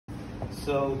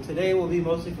So today will be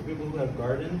mostly for people who have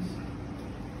gardens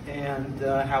and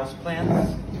house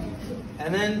plants.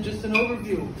 And then just an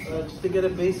overview, just to get a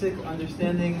basic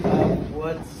understanding of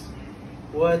what's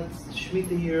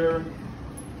Shemita year.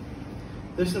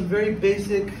 There's some very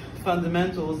basic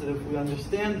fundamentals that if we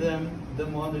understand them,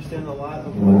 then we'll understand a lot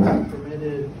of what's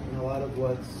permitted and a lot of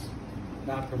what's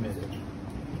not permitted.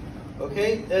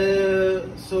 Okay,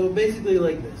 so basically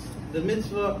like this. The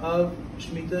mitzvah of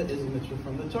Shemita is a mitzvah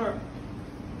from the Torah,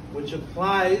 which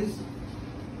applies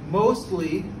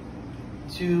mostly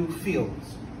to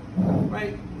fields,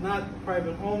 right? Not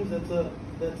private homes.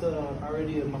 That's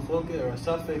already a machloket or a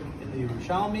suffix in the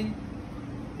Yerushalmi.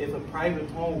 If a private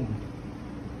home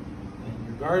and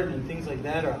your garden and things like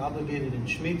that are obligated in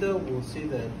Shemita, we'll see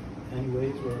that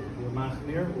anyways we're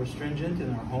machmir, we're stringent in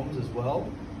our homes as well.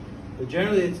 But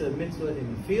generally it's a mitzvah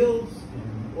in the fields,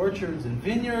 in orchards and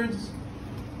vineyards,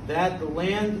 that the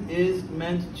land is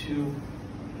meant to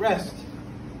rest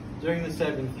during the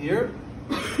seventh year.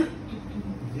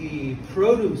 The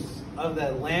produce of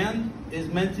that land is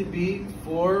meant to be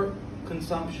for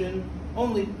consumption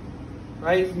only,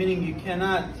 right? Meaning you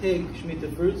cannot take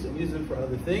Shemitah fruits and use them for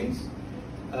other things.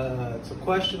 It's a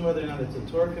question whether or not it's a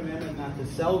Torah commandment not to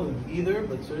sell them either,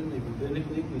 but certainly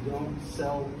rabbinically we don't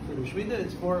sell fruit of Shemitah,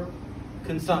 it's for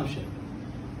consumption.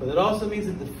 But it also means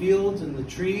that the fields and the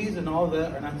trees and all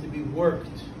that are not to be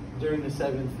worked during the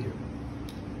seventh year.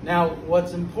 Now,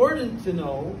 what's important to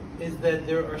know is that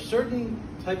there are certain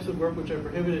types of work which are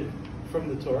prohibited from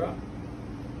the Torah,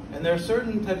 and there are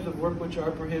certain types of work which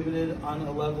are prohibited on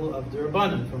a level of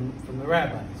d'Rabbanan from the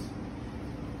rabbis.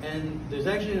 And there's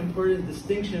actually an important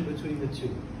distinction between the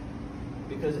two,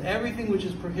 because everything which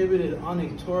is prohibited on a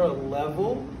Torah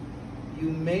level, you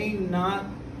may not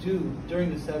do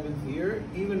during the seventh year,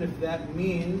 even if that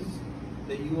means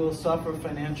that you will suffer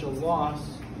financial loss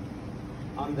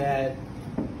on that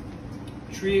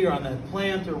tree or on that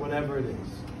plant or whatever it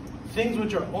is. Things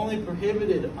which are only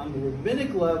prohibited on the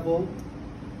rabbinic level,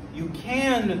 you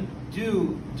can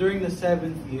do during the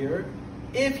seventh year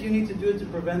if you need to do it to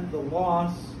prevent the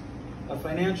loss, a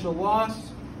financial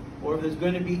loss, or if there's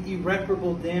going to be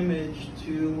irreparable damage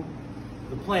to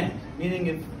the plant. Meaning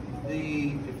if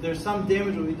there's some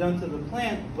damage will be done to the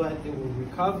plant, but it will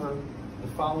recover the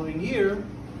following year,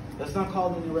 that's not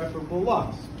called an irreparable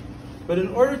loss. But in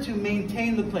order to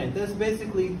maintain the plant, that's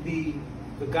basically the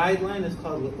guideline is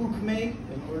called l'ukmei,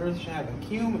 in order to have a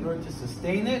kiyum, in order to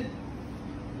sustain it.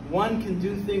 One can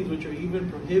do things which are even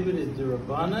prohibited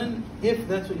d'Rabbanan, if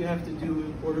that's what you have to do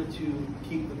in order to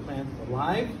keep the plant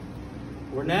alive.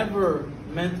 We're never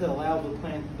meant to allow the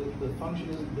plant, the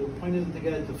point isn't to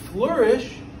get it to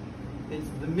flourish. It's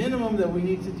the minimum that we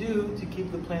need to do to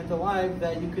keep the plant alive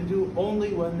that you can do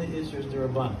only when the Isser is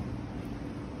d'Rabbanan.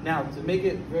 Now, to make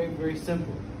it very, very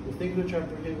simple, the things which are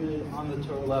prohibited on the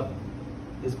Torah level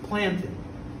is planting.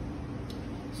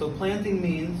 So planting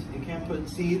means you can't put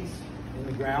seeds in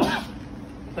the ground.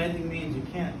 Planting means you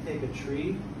can't take a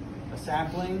tree, a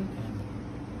sapling, and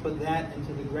put that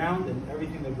into the ground and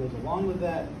everything that goes along with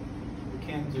that. You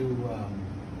can't do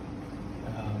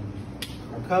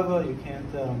arkava, you can't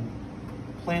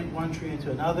plant one tree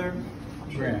into another.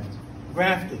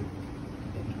 Grafting.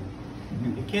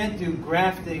 You can't do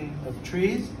grafting of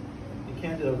trees. You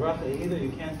can't do a bracha either. You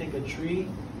can't take a tree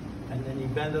and then you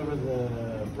bend over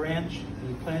the branch and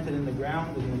you plant it in the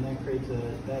ground, and then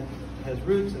that has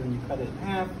roots, and then you cut it in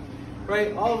half.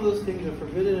 Right? All of those things are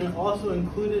forbidden, and also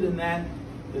included in that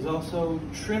is also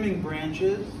trimming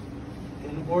branches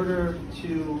in order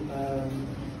to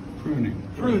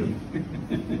pruning.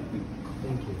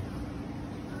 Thank you.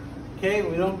 Okay,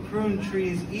 we don't prune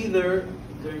trees either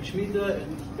during Shemita,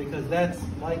 because that's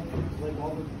like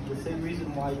all the same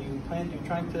reason why you plant. You're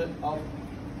trying to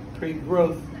create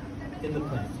growth in the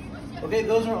plant. Okay,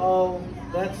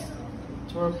 that's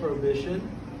Torah prohibition.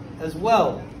 As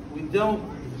well, we don't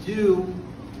do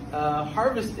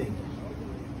harvesting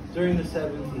during the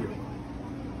seventh year.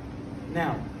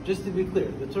 Now, just to be clear,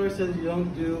 the Torah says you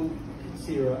don't do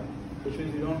katsira, which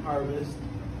means you don't harvest.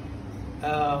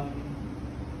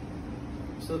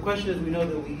 So the question is, we know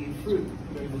that we eat fruit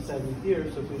during the seventh year,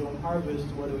 so if we don't harvest,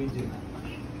 what do we do?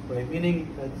 Right?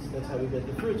 Meaning, that's how we get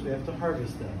the fruits, we have to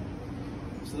harvest them.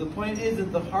 So the point is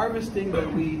that the harvesting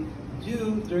that we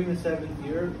do during the seventh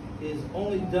year is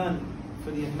only done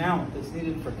for the amount that's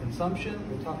needed for consumption.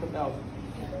 We'll talk about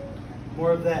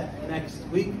more of that next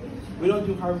week. We don't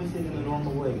do harvesting in the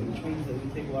normal way, which means that we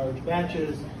take large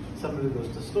batches, some of it goes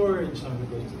to storage, some of it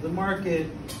goes to the market.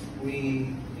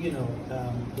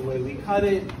 The way we cut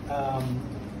it,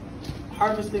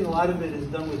 harvesting, a lot of it is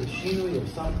done with a shinui of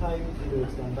some type. Either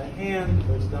it's done by hand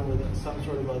or it's done with some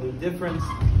sort of other difference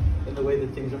in the way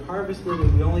that things are harvested,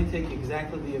 and we only take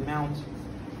exactly the amount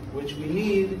which we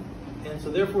need, and so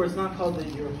therefore it's not called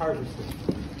that you're harvesting,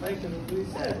 right? Because as we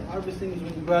said, harvesting is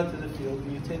when you go out to the field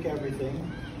and you take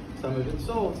everything, some of it's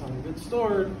sold, some of it's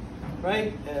stored,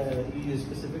 right? You use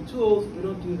specific tools. We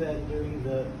don't do that during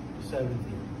the seventh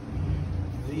year.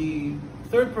 The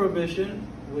third prohibition,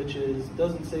 which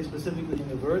doesn't say specifically in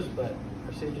the verse, but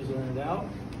our sages learn it out,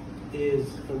 is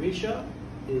harisha,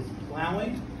 is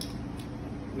plowing.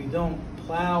 We don't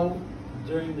plow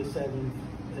during the seventh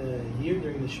year,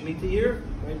 during the Shemita year,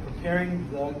 right? Preparing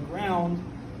the ground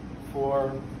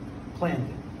for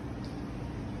planting.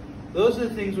 Those are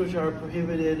the things which are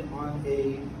prohibited on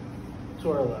a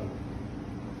Torah level.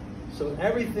 So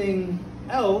everything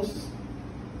else,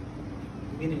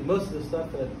 meaning most of the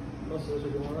stuff that most of us are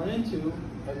going to run into,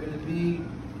 are going to be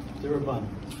d'Rabbanan.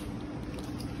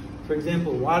 For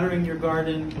example, watering your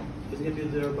garden is going to be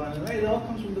d'Rabbanan, right? It all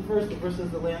comes from the verse. The verse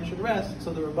says the land should rest,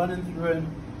 so the Rabbanan threw in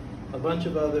a bunch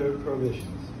of other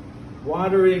prohibitions.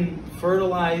 Watering,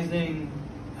 fertilizing,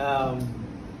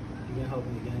 you can help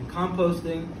me again,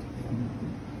 composting,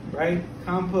 right?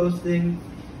 Composting,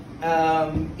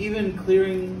 even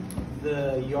clearing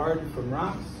the yard from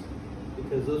rocks,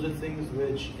 because those are things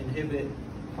which inhibit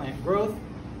plant growth,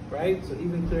 right? So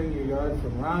even clearing your yard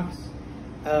from rocks,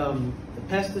 the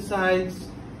pesticides,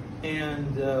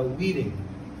 and weeding,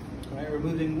 right?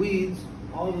 Removing weeds,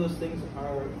 all of those things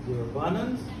are the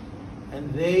Rabbanans,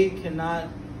 and they cannot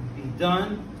be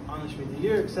done on the Shemita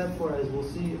year, except for, as we'll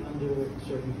see, under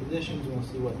certain conditions, and we'll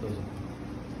see what those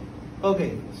are.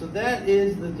 Okay, so that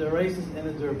is the D'Oraisas and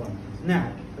the D'Rabbanans.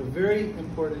 Now, a very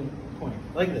important point,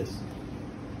 like this.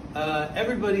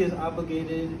 Everybody is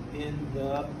obligated in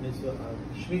the mitzvah of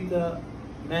Shemita,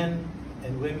 men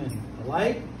and women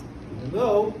alike, even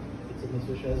though it's a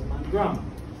mitzvah shezman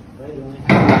gram, right? It only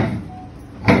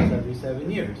happens every 7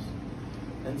 years.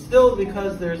 And still,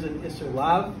 because there's an Isser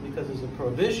Lav, because there's a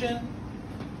prohibition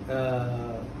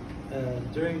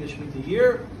during the Shemita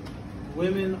year,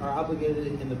 women are obligated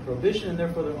in the prohibition, and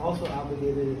therefore they're also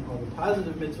obligated in all the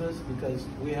positive mitzvahs, because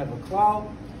we have a klal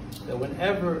that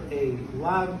whenever a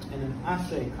lav and an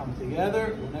aseh come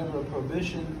together, whenever a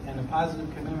prohibition and a positive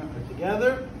commitment are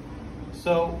together,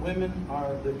 so women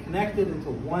they're connected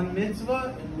into one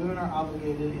mitzvah, and women are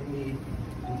obligated in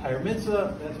the entire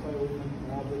mitzvah. That's why women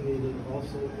are obligated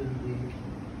also in the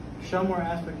Shamor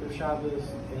aspect of Shabbos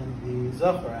and the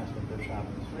Zachar aspect of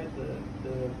Shabbos, right?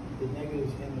 The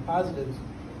negatives and the positives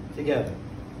together.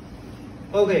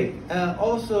 Okay,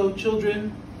 also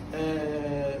children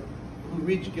who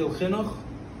reach Gil Chinuch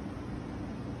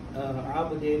are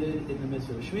obligated in the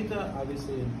mitzvah of Shemita,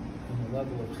 obviously in the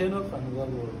level of Chinuch, on the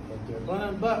level of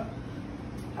D'Rabbanan. But,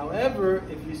 however,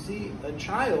 if you see a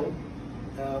child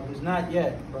who's not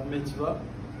yet bar mitzvah,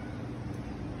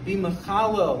 be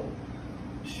mechalel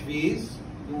shviz,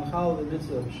 be mechalel the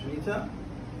mitzvah of Shemita,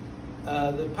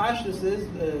 the pashtus is,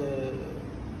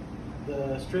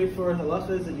 the straightforward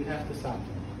halacha is that you have to stop them.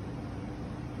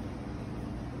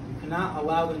 You cannot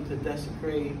allow them to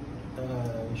desecrate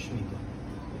Shemita.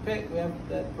 Okay, we have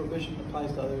that prohibition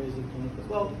applies to other areas of Chinuch as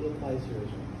well. It applies here as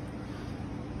well.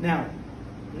 Now,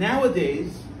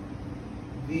 nowadays,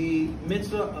 the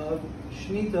mitzvah of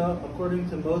Shemita, according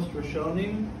to most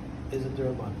Rishonim, is a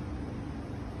d'Rabbanan.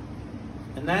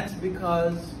 And that's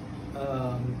because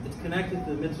it's connected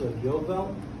to the mitzvah of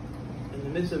Yovel. And the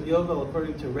mitzvah of Yovel,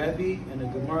 according to Rebbe, and a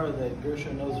Gemara that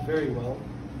Gershon knows very well,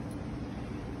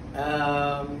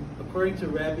 according to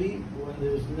Rebbe, when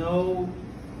there's no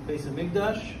Beis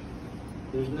HaMikdash,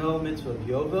 there's no mitzvah of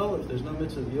Yovel. If there's no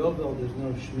mitzvah of Yovel, there's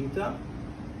no Shemita.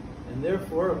 And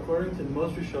therefore, according to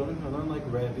most Rishonim who learn like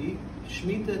Rebbe,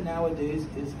 Shemita nowadays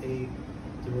is a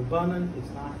d'Rabbanan,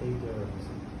 it's not a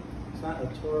d'Oraisa. It's not a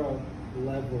Torah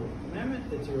level commandment,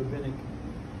 it's a rabbinic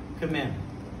commandment.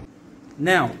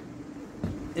 Now,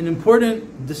 an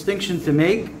important distinction to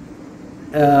make,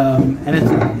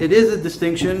 and it is a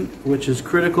distinction which is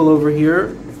critical over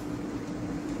here.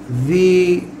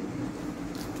 The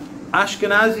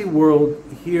Ashkenazi world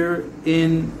here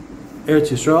in Eretz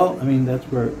Yisrael, I mean that's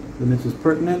where the mitzvah is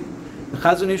pertinent. The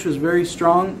Chazon Ish was very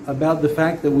strong about the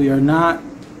fact that we are not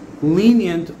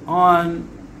lenient on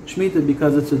Shemitah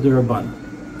because it's a d'Rabbanan.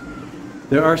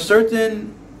 There are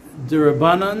certain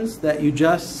d'Rabbanans that you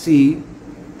just see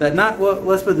that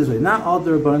let's put it this way, not all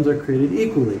d'Rabbanans are created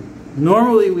equally.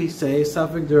 Normally we say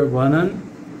Safek d'Rabbanan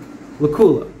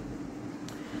L'Kula.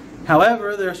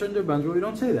 However, there are certain d'Rabbanans where we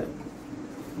don't say that.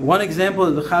 One example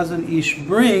that the Chazon Ish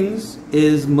brings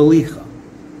is Malicha,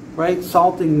 right?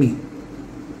 Salting meat.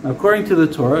 Now, according to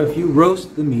the Torah, if you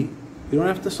roast the meat, you don't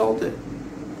have to salt it.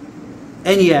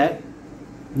 And yet,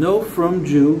 no frum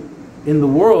Jew in the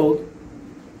world,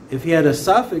 if he had a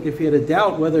suffix, if he had a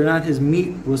doubt whether or not his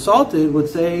meat was salted, would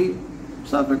say,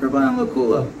 Safek Rabbanan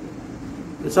L'Kula.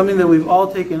 It's something that we've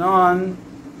all taken on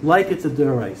like it's a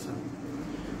d'oraisa.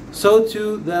 So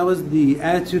too, that was the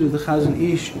attitude of the Chazon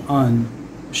Ish on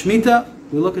Shemita.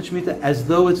 We look at Shemita as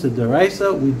though it's a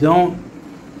d'oraisa. We don't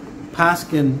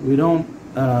paskin, we don't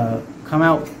come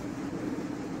out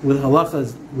with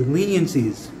halachas, with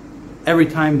leniencies, every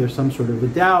time there's some sort of a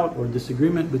doubt or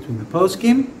disagreement between the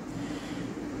poskim.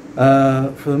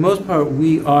 For the most part,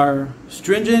 we are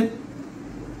stringent.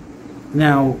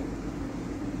 Now,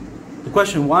 the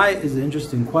question why is an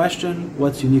interesting question.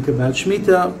 What's unique about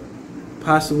Shemita?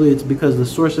 Possibly it's because the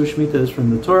source of Shemita is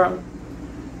from the Torah.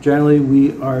 Generally,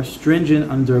 we are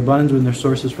stringent on d'Rabbanan when their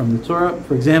source is from the Torah.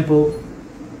 For example,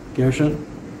 Gershon,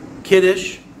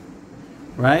 Kiddush,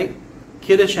 right?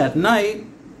 Kiddush at night,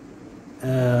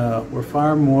 we're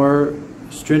far more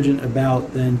stringent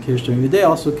about than Kiddush during the day.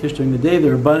 Also, Kiddush during the day, the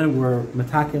Rabbanan were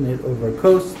mataken it over a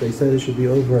kos. They said it should be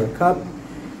over a cup.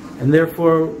 And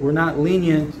therefore, we're not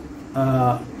lenient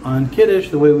on Kiddush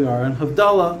the way we are on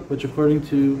Havdalah, which according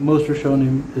to most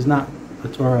Rishonim is not a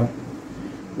Torah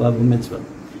level mitzvah.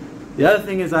 The other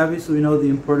thing is, obviously, we know the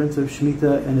importance of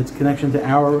Shemitah and its connection to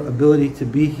our ability to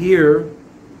be here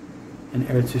in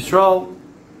Eretz Yisrael.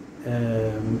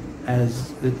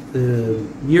 As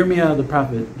Yirmiyah, the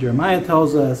prophet Jeremiah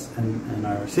tells us, and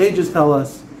our sages tell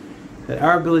us, that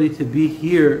our ability to be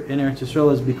here in Eretz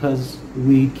Yisrael is because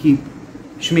we keep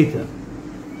Shemitah.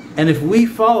 And if we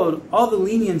followed all the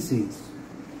leniencies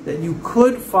that you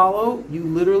could follow, you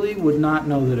literally would not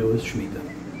know that it was Shemitah.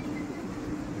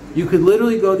 You could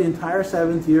literally go the entire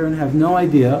 7th year and have no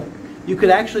idea. You could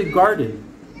actually garden.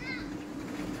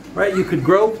 Right? You could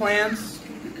grow plants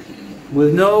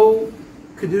with no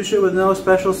kedusha, with no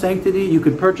special sanctity. You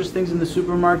could purchase things in the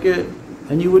supermarket,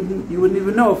 and you wouldn't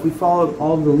even know if we followed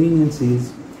all the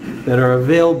leniencies that are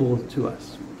available to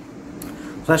us.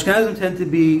 So Ashkenazim tend to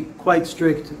be quite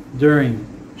strict during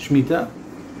Shemitah.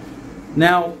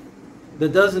 Now,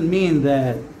 that doesn't mean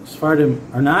that Sephardim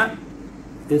are not.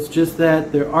 It's just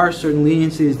that there are certain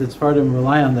leniencies that Sephardim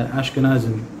rely on that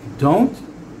Ashkenazim don't.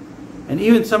 And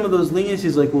even some of those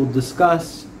leniencies, like we'll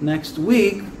discuss next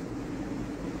week,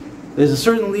 there's a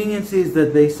certain leniencies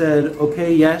that they said,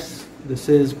 okay, yes, this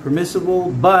is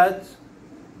permissible, but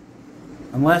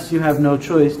unless you have no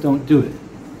choice, don't do it.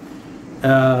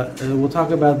 We'll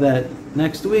talk about that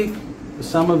next week.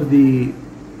 Some of the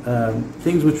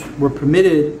things which were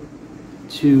permitted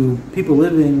to people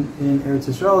living in Eretz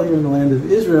Yisrael, here in the land of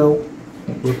Israel,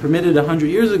 were permitted 100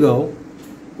 years ago,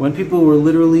 when people were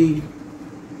literally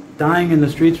dying in the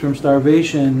streets from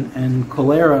starvation and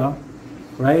cholera,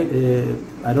 right?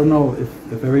 I don't know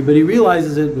if everybody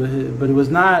realizes it, but it was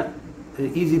not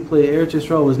an easy place. Eretz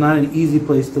Yisrael was not an easy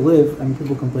place to live. I mean,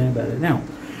 people complain about it now.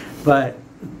 But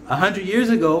 100 years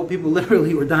ago, people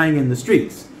literally were dying in the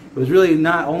streets. It was really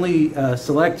not only a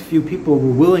select few people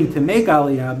were willing to make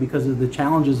Aliyah because of the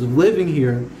challenges of living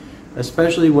here,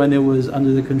 especially when it was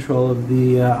under the control of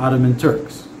the Ottoman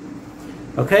Turks.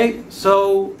 Okay,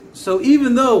 so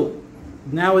even though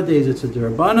nowadays it's a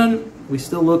d'Rabbanan, we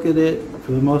still look at it,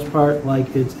 for the most part,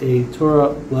 like it's a Torah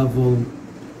level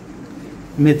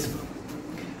mitzvah.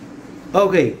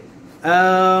 Okay,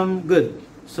 good.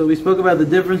 So we spoke about the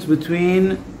difference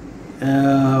between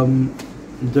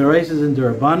d'oraisas and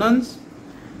d'Rabbanans.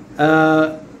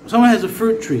 Someone has a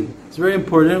fruit tree. It's very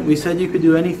important. We said you could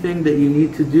do anything that you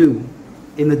need to do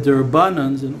in the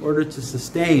d'Rabbanans in order to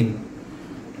sustain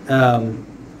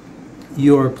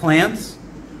your plants.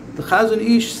 The Chazon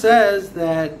Ish says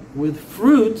that with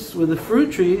fruits, with a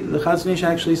fruit tree, the Chazon Ish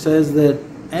actually says that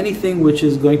anything which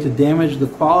is going to damage the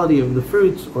quality of the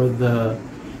fruits, or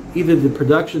either the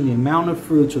production, the amount of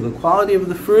fruits, or the quality of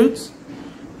the fruits,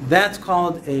 that's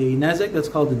called a nezek, that's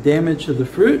called the damage to the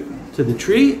fruit, to the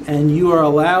tree, and you are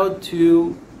allowed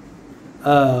to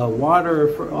water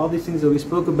for all these things that we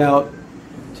spoke about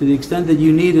to the extent that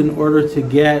you need in order to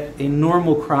get a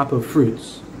normal crop of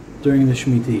fruits during the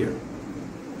Shemitah year.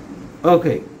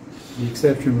 Okay. The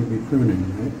exception would be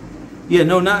pruning, right? Yeah,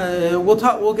 no, not.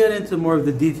 We'll get into more of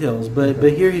the details, but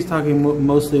here he's talking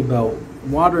mostly about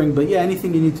watering. But yeah,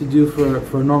 anything you need to do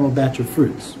for a normal batch of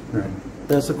fruits. Right.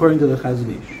 That's according to the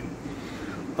Chazon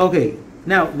Ish. Okay.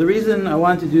 Now, the reason I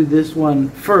want to do this one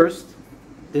first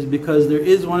is because there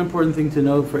is one important thing to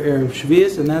know for Erev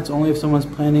Shvius, and that's only if someone's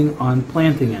planning on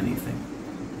planting anything.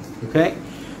 Okay?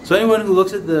 So anyone who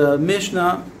looks at the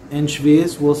Mishnah in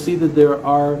Shvius will see that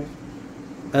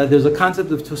there's a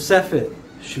concept of Tosefet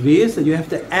Shvius that you have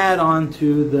to add on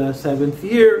to the 7th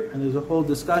year, and there's a whole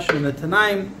discussion in the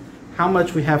Tanaim how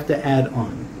much we have to add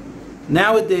on.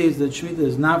 Nowadays, the Shemitah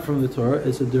is not from the Torah;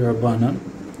 it's a D'Rabbanan.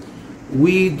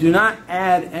 We do not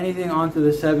add anything onto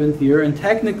the 7th year, and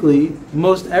technically,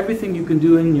 most everything you can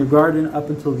do in your garden up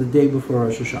until the day before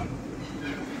Rosh Hashanah.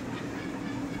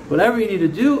 Whatever you need to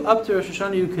do up to Rosh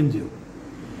Hashanah, you can do.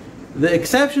 The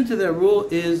exception to that rule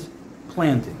is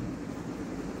planting.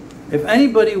 If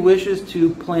anybody wishes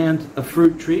to plant a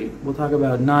fruit tree, we'll talk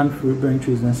about non-fruit bearing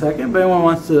trees in a second, but anyone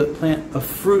wants to plant a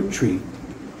fruit tree,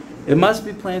 it must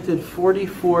be planted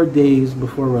 44 days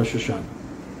before Rosh Hashanah.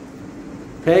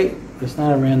 Okay? It's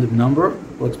not a random number.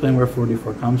 We'll explain where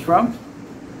 44 comes from.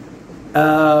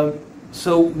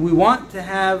 So we want to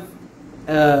have,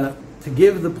 to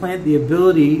give the plant the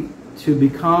ability to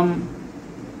become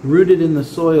rooted in the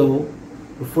soil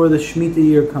before the Shemitah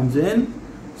year comes in,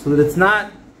 so that it's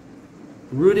not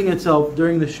rooting itself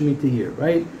during the Shemitah year,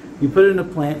 right? You put it in a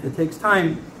plant, it takes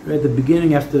time. Right at the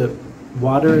beginning you have to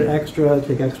water it extra,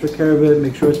 take extra care of it,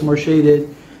 make sure it's more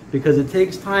shaded, because it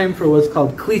takes time for what's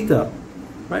called klita,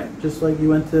 right? Just like you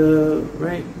went to,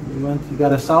 right? You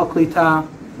got a sal klita,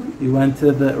 you went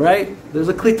to the, right? There's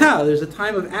a klita, there's a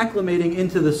time of acclimating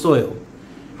into the soil,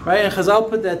 right? And Chazal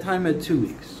put that time at 2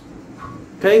 weeks.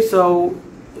 Okay, so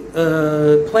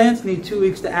plants need 2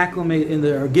 weeks to acclimate in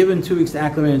the, or given 2 weeks to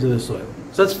acclimate into the soil.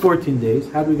 So that's 14 days.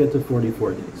 How do we get to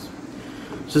 44 days?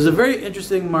 So it's a very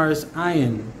interesting Maris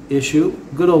Ayin issue.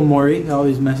 Good old Mori, he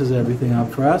always messes everything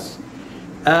up for us.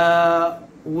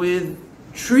 With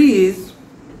trees,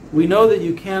 we know that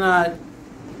you cannot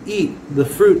eat the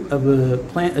fruit of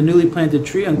a newly planted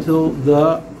tree until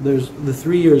there's the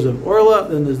 3 years of Orla,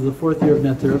 then there's the 4th year of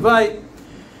Neter Avai.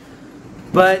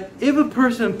 But if a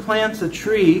person plants a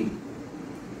tree,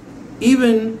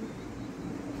 even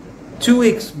 2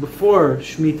 weeks before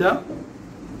Shemitah,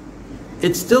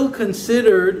 it's still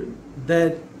considered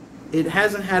that it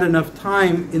hasn't had enough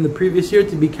time in the previous year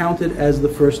to be counted as the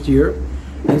first year.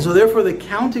 And so therefore the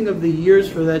counting of the years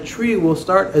for that tree will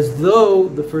start as though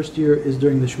the first year is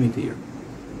during the Shemitah year.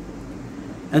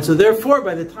 And so therefore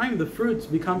by the time the fruits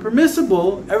become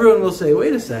permissible, everyone will say,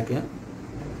 wait a second,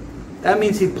 that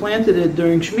means he planted it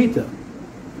during Shemitah.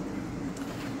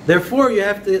 Therefore, you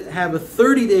have to have a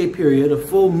 30-day period, a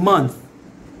full month,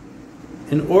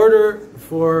 in order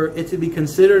for it to be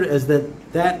considered as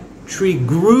that tree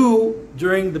grew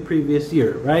during the previous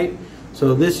year, right?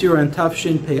 So this year on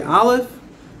Tafshin Pei Aleph.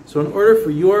 So in order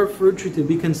for your fruit tree to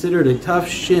be considered a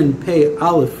Tafshin Pei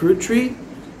Aleph fruit tree,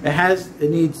 it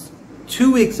needs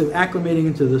 2 weeks of acclimating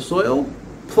into the soil,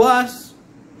 plus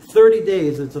 30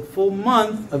 days. It's a full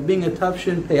month of being a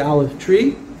Tafshin Pei Aleph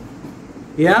tree.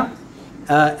 Yeah?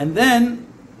 And then,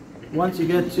 once you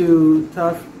get to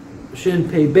Tafshin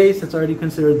Pei Beis, that's already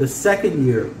considered the 2nd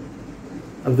year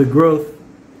of the growth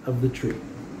of the tree.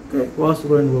 Okay. We'll also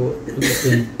learn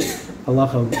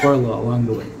halacha of Orla along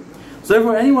the way. So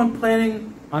therefore, anyone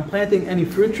planning on planting any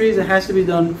fruit trees, it has to be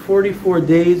done 44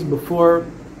 days before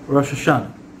Rosh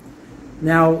Hashanah.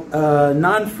 Now,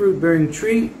 non-fruit bearing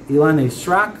tree, Ilane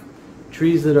Srak,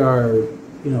 trees that are,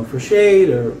 for shade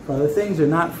or for other things, are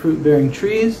not fruit bearing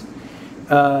trees.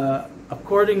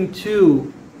 According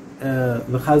to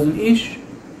the Chazon Ish,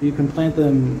 you can plant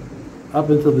them up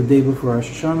until the day before Rosh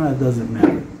Hashanah. It doesn't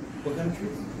matter. What kind of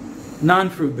trees?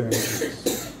 Non-fruit bearing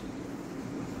trees.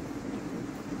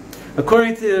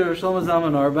 According to Rosh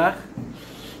Zalman Auerbach,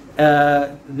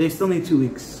 they still need 2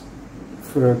 weeks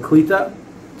for Klita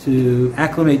to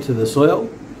acclimate to the soil.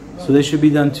 So they should be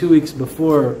done 2 weeks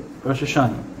before Rosh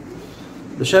Hashanah.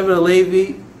 The Shevet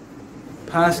HaLevi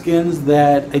paskins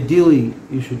that ideally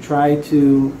you should try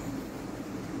to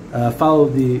follow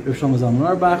the Rosh Zalman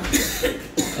Auerbach,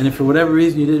 and if for whatever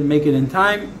reason you didn't make it in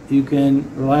time, you can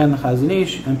rely on the Chazon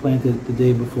Ish and plant it the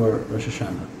day before Rosh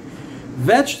Hashanah.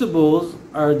 Vegetables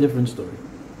are a different story.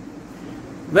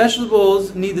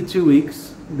 Vegetables need the 2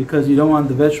 weeks because you don't want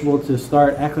the vegetable to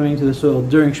start acclimating to the soil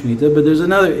during Shemitah, but there's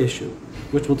another issue,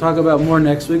 which we'll talk about more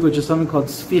next week, which is something called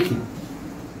Sfichin.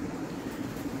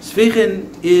 Sfichin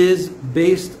is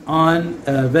based on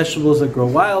vegetables that grow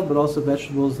wild, but also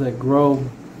vegetables that grow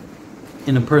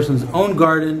in a person's own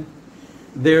garden.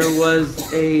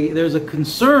 There's a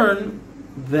concern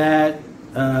that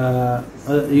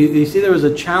you see there was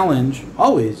a challenge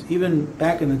always, even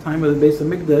back in the time of the Beis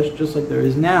HaMikdash, just like there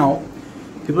is now.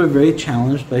 People are very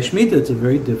challenged by Shemitah. It's a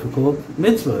very difficult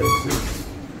mitzvah.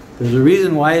 There's a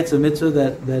reason why it's a mitzvah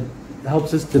that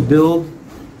helps us to build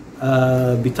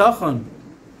bitachon,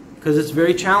 because it's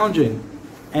very challenging.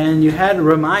 And you had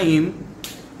Ramayim,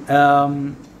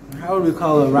 how would we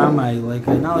call a Ramai?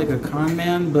 Not like a con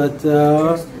man, but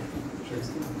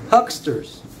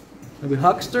hucksters. Maybe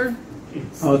huckster?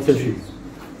 Politicians.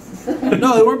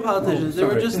 No, they weren't politicians. They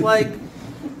were sorry. just like,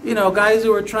 guys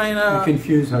who were trying You to...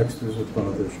 confuse hucksters with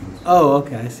politicians. Oh,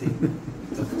 okay, I see.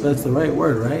 That's the right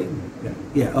word, right? Yeah.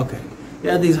 Yeah, okay.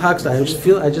 Yeah, these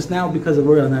hucksters. I just now, because of the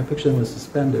word on that picture with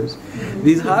suspenders.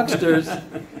 These hucksters,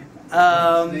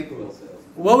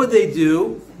 what would they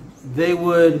do? They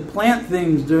would plant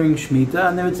things during Shemita,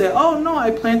 and they would say, oh no, I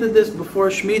planted this before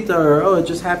Shemita, or oh, it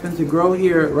just happened to grow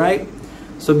here, right?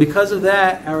 So because of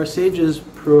that, our sages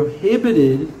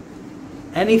prohibited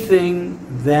anything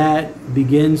that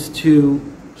begins to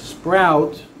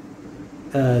sprout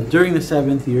during the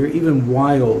seventh year, even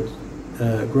wild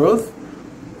growth,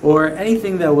 or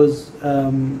anything that was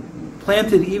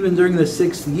planted even during the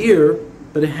sixth year,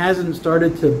 but it hasn't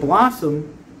started to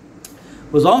blossom,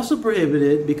 was also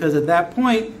prohibited, because at that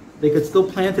point they could still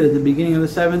plant it at the beginning of the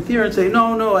seventh year and say,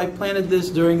 no, I planted this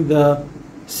during the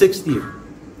sixth year.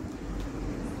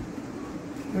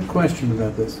 I have a question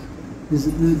about this.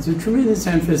 There's a tremendous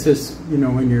emphasis,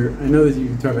 when you're, I know that you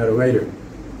can talk about it later,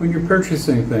 when you're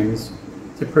purchasing things,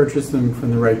 to purchase them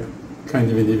from the right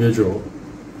kind of individual,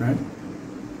 right?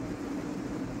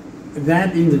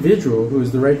 That individual, who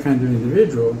is the right kind of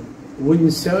individual,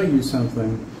 wouldn't sell you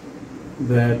something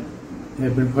that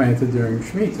had been planted during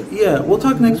Shemitah. Yeah, we'll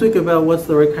talk next week about what's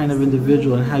the right kind of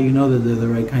individual and how you know that they're the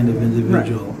right kind of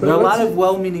individual. Right. There are a lot of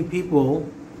well-meaning people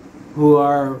who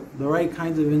are the right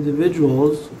kinds of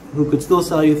individuals who could still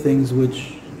sell you things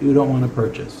which you don't want to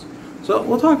purchase. So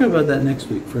we'll talk about that next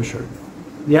week for sure.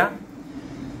 Yeah?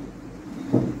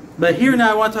 But here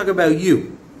now I want to talk about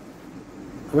you.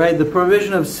 Right? The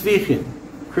provision of Sfichin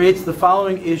creates the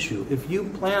following issue. If you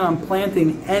plan on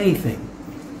planting anything,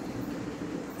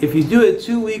 if you do it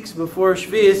 2 weeks before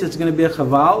Shvius, it's going to be a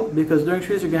chaval, because during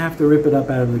Shvius you're going to have to rip it up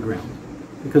out of the ground,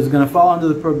 because it's going to fall under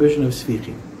the prohibition of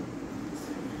Sfichin.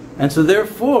 And so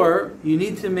therefore, you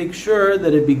need to make sure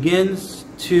that it begins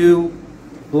to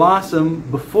blossom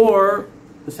before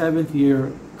the seventh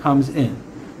year comes in.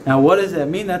 Now what does that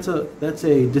mean? That's a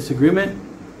disagreement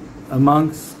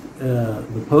amongst the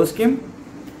poskim.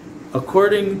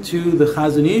 According to the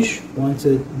Chazon Ish, once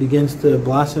it begins to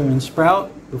blossom and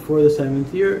sprout before the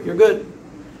seventh year, you're good.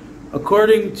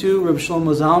 According to Rabbi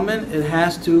Shlomo Zalman, it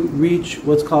has to reach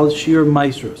what's called Shir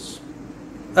Maisrus.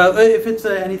 If it's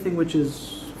anything which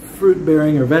is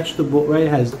fruit-bearing or vegetable, right, it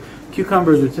has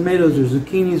cucumbers or tomatoes or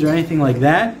zucchinis or anything like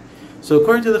that. So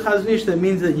according to the Chazon Ish, that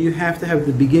means that you have to have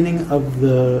the beginning of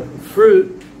the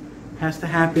fruit has to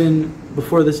happen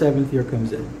before the seventh year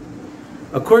comes in.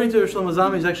 According to Rabbi Shlomo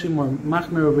Zalman, he's actually more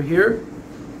machmir over here.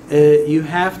 You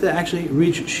have to actually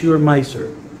reach Shir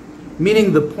Meiser,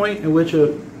 meaning the point at which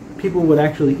people would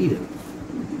actually eat it.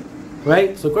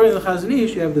 Right? So according to the Chazon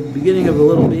Ish, you have the beginning of a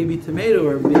little baby tomato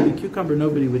or baby cucumber,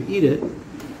 nobody would eat it.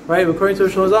 Right? But according to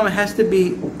Rabbi Shlomo Zalman, it has to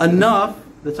be enough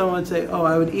that someone would say, oh,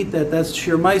 I would eat that, that's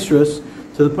Shir Meiserus,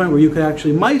 to the point where you could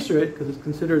actually meiser it, because it's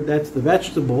considered that's the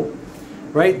vegetable.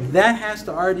 Right? That has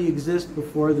to already exist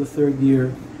before the third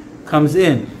year comes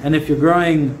in. And if you're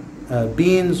growing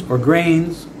beans or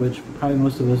grains, which probably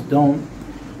most of us don't,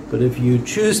 but if you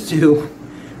choose to,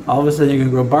 all of a sudden you're going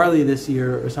to grow barley this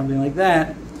year or something like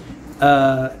that,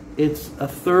 it's a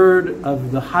third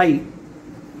of the height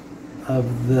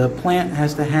of the plant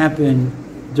has to happen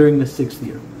during the sixth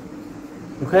year.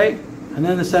 Okay? And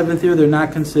then the seventh year, they're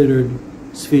not considered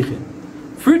sfichin.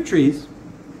 Fruit trees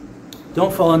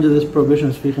don't fall under this prohibition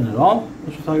of sfichin at all,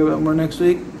 which we'll talk about more next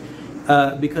week,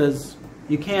 because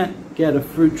you can't get a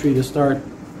fruit tree to start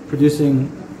producing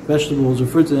vegetables or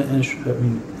fruits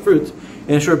fruits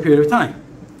in a short period of time.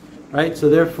 Right? So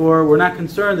therefore, we're not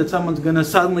concerned that someone's going to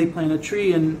suddenly plant a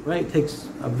tree and, right, it takes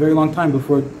a very long time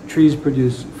before trees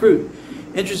produce fruit.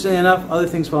 Interestingly enough, other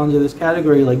things fall into this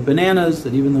category, like bananas,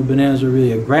 that even though bananas are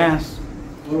really a grass,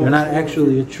 they're not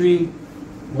actually a tree,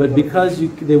 but because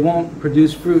they won't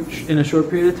produce fruit in a short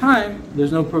period of time,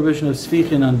 there's no prohibition of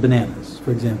sfichin on bananas,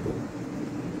 for example.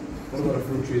 What about a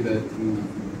fruit tree that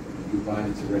you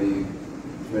find it's ready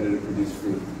to produce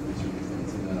fruit?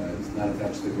 It's not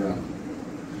attached to the ground.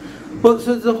 Well,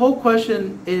 so the whole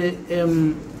question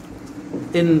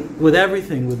with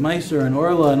everything, with Meiser and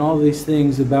Orla and all these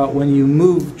things about when you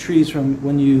move trees from,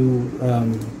 when you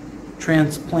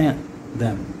transplant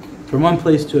them from one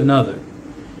place to another.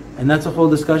 And that's a whole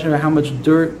discussion about how much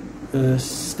dirt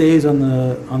stays on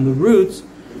the roots,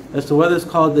 as to whether it's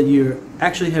called that you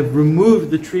actually have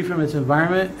removed the tree from its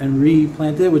environment and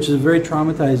replanted it, which is very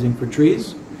traumatizing for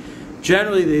trees.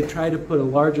 Generally, they try to put a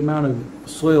large amount of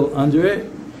soil under it.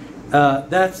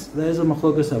 That is a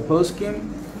machlokas haposkim,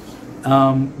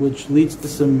 which leads to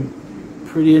some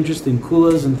pretty interesting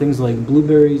kulas and things like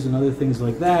blueberries and other things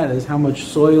like that, is how much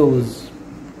soil is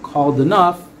called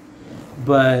enough,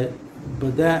 but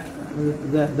that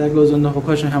goes on the whole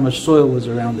question of how much soil was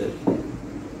around it.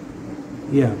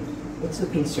 Yeah. What's the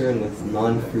concern with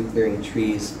non-fruit-bearing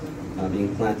trees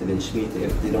being planted in Shemita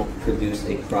if they don't produce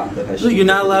a crop that has? So you're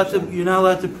not allowed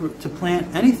to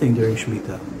plant anything during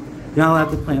Shemita. You're not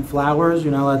allowed to plant flowers.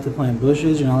 You're not allowed to plant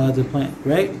bushes. You're not allowed to plant,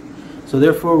 right? So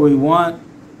therefore, we want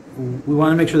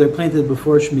to make sure they're planted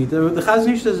before Shemita. The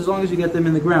Chazon Ish says as long as you get them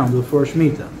in the ground before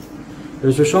Shemita.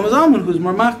 There's Shlomo Zalman who's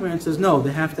more machmir and says no,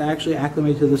 they have to actually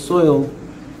acclimate to the soil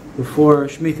before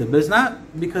Shemita. But it's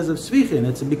not because of Svichin,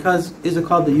 it's because, is it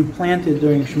called that you planted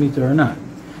during Shemita or not?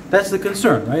 That's the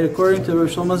concern, right? According to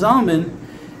Shlomo Zalman,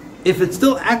 if it's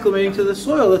still acclimating to the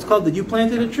soil, it's called that you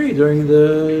planted a tree during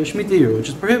the Shemita year, which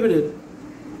is prohibited.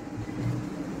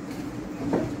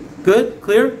 Good?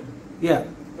 Clear? Yeah.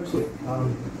 Actually,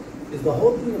 is the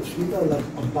whole thing of Shemita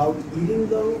like about eating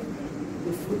though?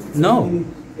 The fruits? No.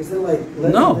 Is it like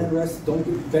letting the land rest, don't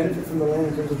get benefit from the land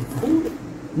in terms of food?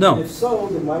 No. And if so,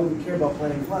 then why would we care about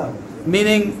planting flowers?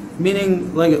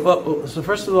 Meaning, like, so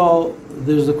first of all,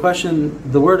 there's a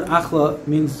question, the word achla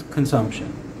means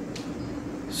consumption.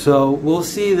 So we'll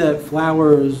see that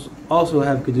flowers also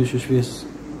have Kedusha Shvius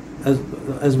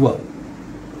as well.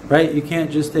 Right? You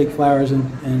can't just take flowers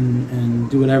and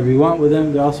do whatever you want with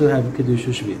them. They also have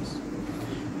Kedusha Shvius.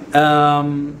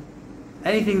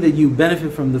 Anything that you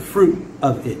benefit from the fruit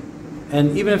of it.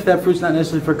 And even if that fruit's not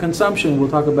necessarily for consumption,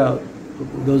 we'll talk about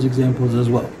those examples as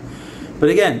well. But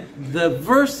again, the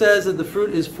verse says that the fruit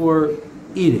is for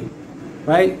eating.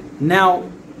 Right?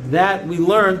 Now, that we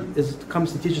learned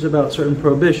comes to teach us about certain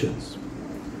prohibitions.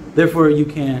 Therefore, you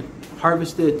can't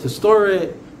harvest it to store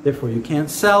it. Therefore, you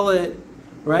can't sell it.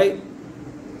 Right?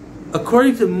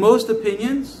 According to most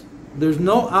opinions, there's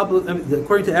no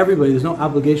according to everybody, there's no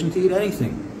obligation to eat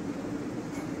anything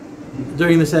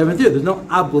during the 7th year. There's no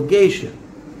obligation.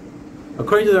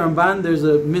 According to the Ramban, there's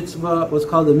a mitzvah, what's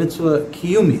called a mitzvah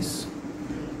kiyumis.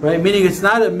 Right? Meaning it's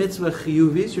not a mitzvah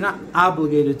chiyuvis, you're not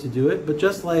obligated to do it, but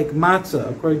just like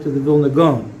matzah, according to the Vilna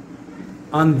Gaon,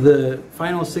 on the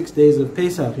final 6 days of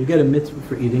Pesach, you get a mitzvah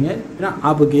for eating it. You're not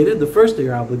obligated. The first day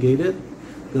you're obligated.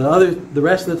 The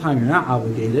rest of the time you're not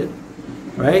obligated.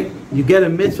 Right? You get a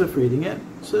mitzvah for eating it.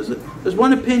 So there's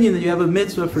one opinion that you have a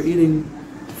mitzvah for eating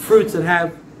fruits that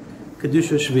have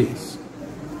Kedusha Shvius.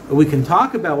 We can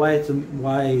talk about why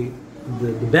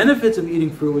the benefits of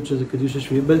eating fruit, which is a Kedusha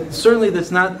Shvius, but certainly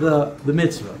that's not the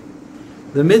mitzvah.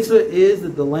 The mitzvah is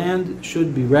that the land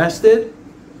should be rested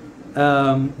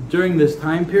during this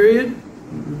time period.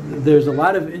 There's a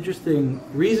lot of interesting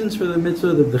reasons for the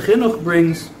mitzvah that the Chinuch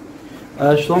brings.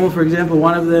 Shlomo, for example,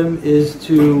 one of them is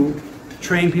to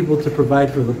train people to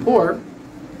provide for the poor.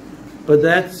 But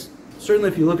that's, certainly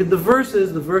if you look at the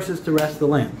verses to rest the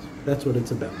land. That's what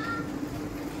it's about.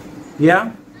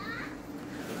 Yeah?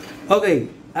 Okay.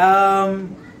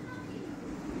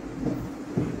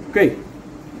 Great.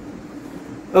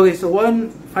 Okay, so one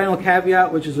final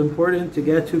caveat which is important to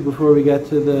get to before we get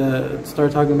to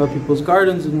start talking about people's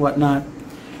gardens and whatnot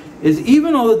is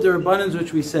even all the derabbanans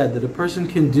which we said that a person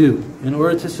can do in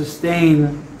order to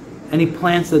sustain any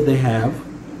plants that they have,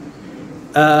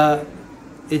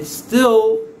 it's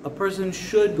still a person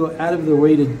should go out of their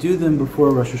way to do them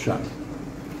before Rosh Hashanah.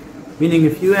 Meaning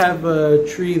if you have a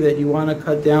tree that you want to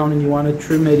cut down and you want to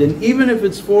trim it, and even if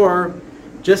it's for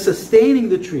just sustaining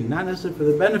the tree, not necessarily for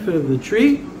the benefit of the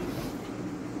tree,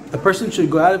 a person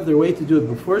should go out of their way to do it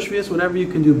before Shvius. Whatever you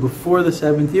can do before the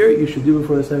 7th year, you should do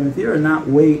before the 7th year and not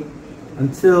wait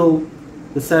until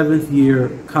the 7th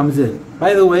year comes in.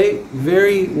 By the way,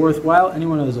 very worthwhile,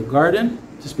 anyone who has a garden,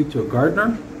 to speak to a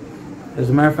gardener. As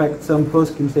a matter of fact, some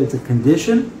posts can say it's a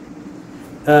condition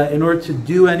in order to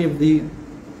do any of the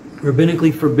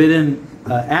rabbinically forbidden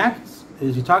acts,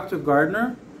 is you talk to a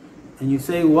gardener and you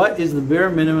say, what is the bare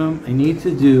minimum I need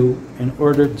to do in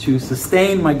order to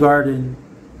sustain my garden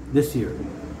this year?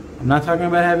 I'm not talking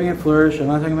about having it flourish. I'm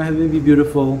not talking about having it be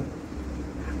beautiful.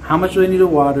 How much do I need to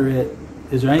water it?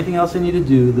 Is there anything else I need to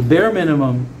do? The bare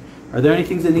minimum. Are there any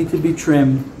things that need to be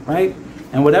trimmed? Right?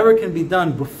 And whatever can be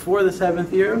done before the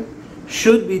 7th year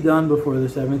should be done before the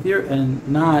 7th year, and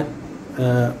not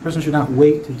a person should not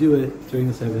wait to do it during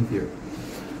the 7th year.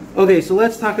 Okay, so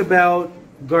let's talk about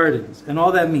gardens and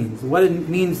all that means. What it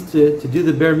means to do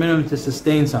the bare minimum to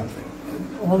sustain something.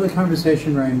 All the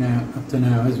conversation right now, up to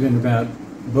now, has been about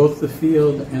both the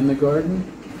field and the garden,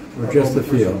 or just the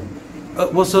field?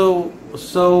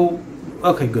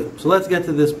 Okay, good. So let's get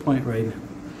to this point right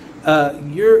now.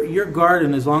 Your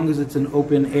garden, as long as it's in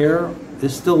open air,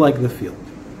 is still like the field.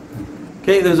 Okay,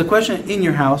 Okay, there's a question in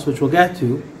your house, which we'll get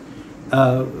to.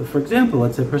 For example,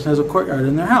 let's say a person has a courtyard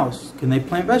in their house. Can they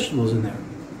plant vegetables in there?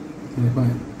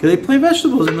 Can they plant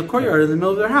vegetables in the courtyard in the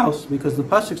middle of their house? Because the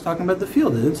pasuk's talking about the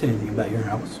field. It didn't say anything about your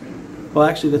house. Well,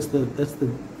 actually, that's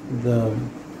the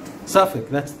suffix.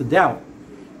 That's the doubt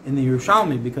in the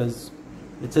Yerushalmi, because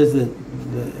it says that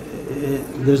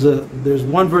there's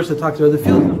one verse that talks about the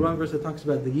field, there's one verse that talks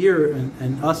about the year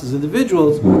and us as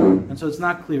individuals, and so it's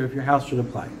not clear if your house should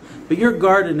apply. But your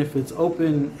garden, if it's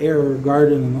open air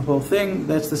garden and the whole thing,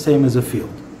 that's the same as a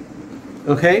field.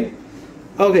 Okay?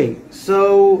 Okay,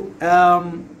 so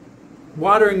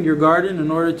watering your garden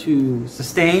in order to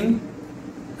sustain,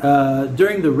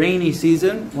 during the rainy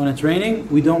season, when it's raining,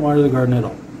 we don't water the garden at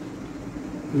all.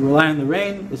 We rely on the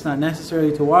rain. It's not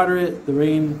necessary to water it. The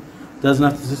rain does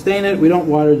enough to sustain it. We don't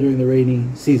water during the rainy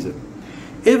season.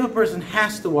 If a person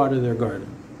has to water their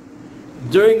garden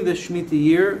during the Shemita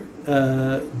year,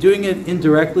 doing it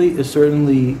indirectly is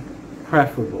certainly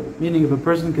preferable. Meaning, if a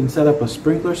person can set up a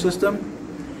sprinkler system,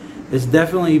 it's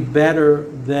definitely better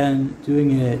than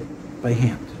doing it by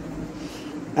hand.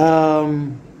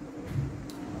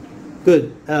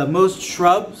 Good. Most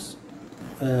shrubs,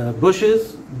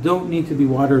 bushes, don't need to be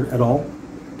watered at all.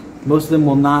 Most of them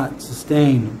will not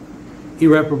sustain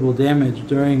irreparable damage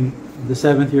during the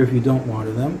 7th year if you don't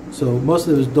water them. So most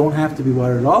of those don't have to be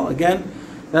watered at all. Again,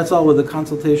 that's all with the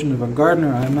consultation of a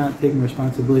gardener. I'm not taking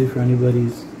responsibility for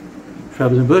anybody's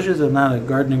shrubs and bushes. I'm not a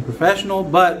gardening professional,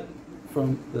 but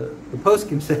from the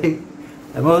poskim say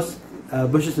that most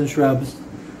bushes and shrubs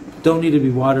don't need to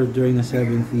be watered during the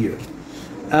 7th year.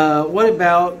 What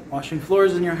about washing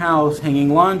floors in your house,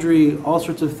 hanging laundry, all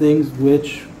sorts of things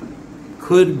which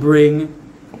could bring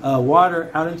water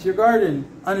out into your garden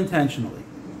unintentionally?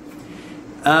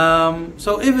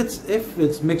 So if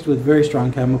it's mixed with very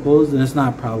strong chemicals, then it's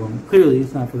not a problem. Clearly,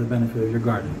 it's not for the benefit of your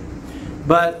garden.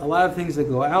 But a lot of things that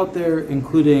go out there,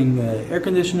 including air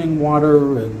conditioning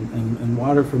water and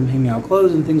water from hanging out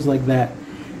clothes and things like that,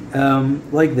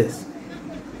 like this.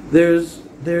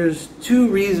 There's two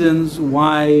reasons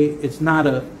why it's not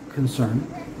a concern.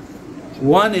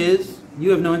 One is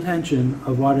you have no intention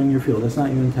of watering your field. That's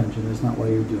not your intention. That's not why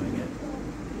you're doing it.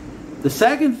 The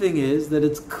second thing is that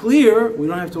it's clear, we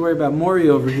don't have to worry about Mori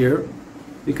over here,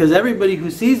 because everybody who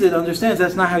sees it understands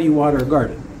that's not how you water a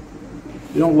garden.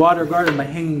 You don't water a garden by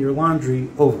hanging your laundry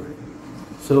over it.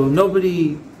 So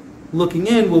nobody looking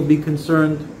in will be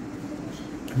concerned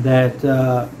that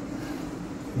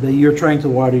you're trying to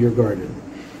water your garden.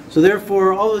 So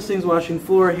therefore, all those things, washing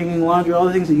floor, hanging laundry, all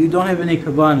the things that you don't have any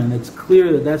kavanah, and it's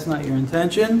clear that that's not your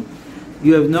intention,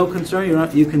 you have no concern,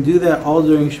 you can do that all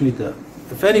during Shemitah.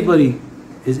 If anybody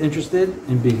is interested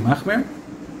in being machmer,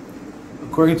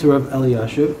 according to Rav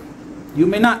Eliashiv, you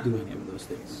may not do any of those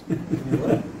things.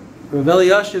 Rav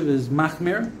Eliashiv is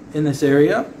machmer in this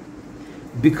area,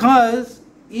 because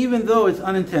even though it's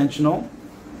unintentional,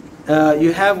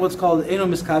 you have what's called Eino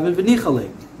Miskaven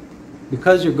V'Nichalei.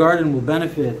 Because your garden will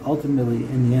benefit ultimately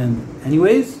in the end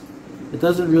anyways, it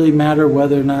doesn't really matter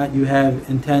whether or not you have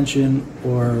intention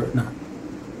or not.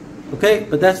 Okay,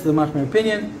 but that's the machmer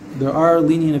opinion. There are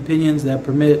lenient opinions that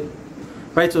permit,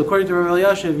 right? So according to Rav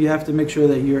Eliashiv, you have to make sure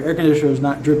that your air conditioner is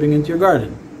not dripping into your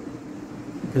garden,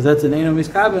 because that's an Eino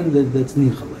Miskaven that's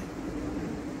Nichalei.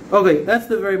 Okay, that's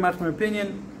the very machmer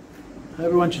opinion.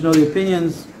 Everyone should know the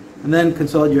opinions, and then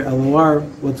consult your LOR,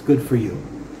 what's good for you.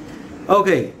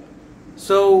 Okay.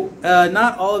 So,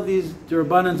 not all of these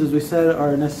derabbanans, as we said,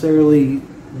 are necessarily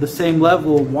the same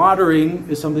level. Watering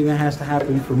is something that has to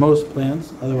happen for most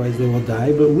plants, otherwise they will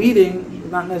die. But weeding is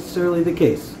not necessarily the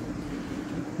case.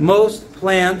 Most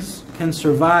plants can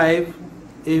survive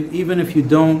even if you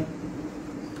don't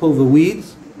pull the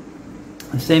weeds.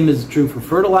 The same is true for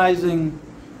fertilizing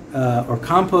or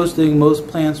composting. Most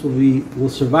plants will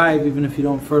survive even if you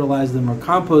don't fertilize them or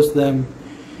compost them,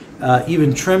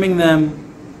 even trimming them.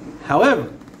 However,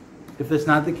 if that's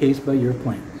not the case by your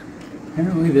plant.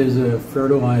 Apparently there's a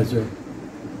fertilizer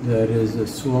that is a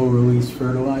slow-release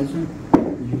fertilizer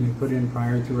that you can put in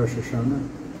prior to Rosh Hashanah,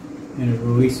 and it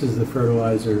releases the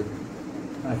fertilizer,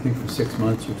 I think, for 6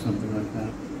 months or something like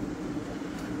that,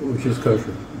 which is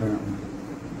kosher, apparently.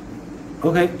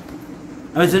 Okay.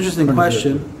 I mean, it's an interesting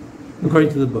question, according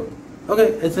to the book.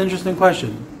 Okay, it's an interesting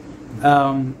question.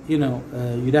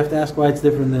 You'd have to ask why it's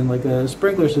different than like a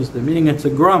sprinkler system, meaning it's a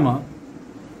grama,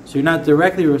 so you're not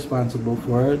directly responsible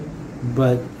for it,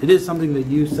 but it is something that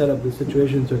you set up the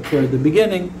situation to occur at the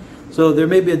beginning, so there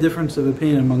may be a difference of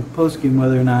opinion among poskim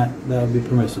whether or not that would be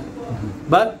permissible. Mm-hmm.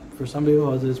 But for somebody who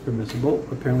holds it, it's permissible.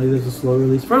 Apparently there's a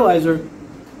slow-release fertilizer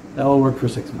that will work for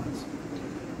 6 months.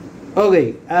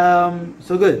 Okay,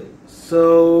 so good.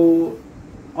 So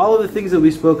all of the things that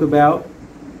we spoke about,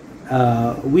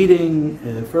 weeding,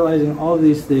 fertilizing, all of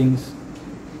these things.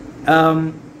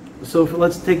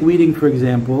 Let's take weeding for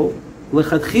example.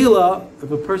 Lechatchila,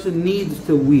 if a person needs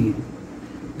to weed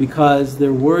because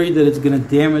they're worried that it's going to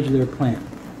damage their plant.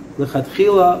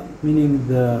 Lechatchila, meaning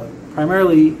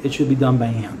primarily it should be done by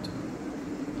hand.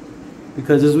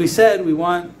 Because as we said, we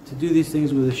want to do these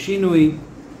things with a shinui,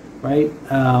 right?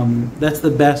 That's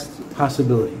the best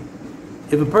possibility.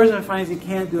 If a person finds he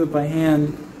can't do it by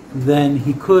hand, then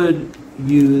he could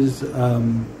use,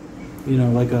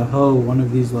 like a hoe, one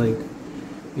of these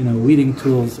weeding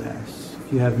tools.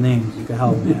 If you have names, you can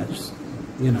help me.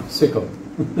 Sickle.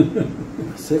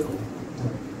 Sickle.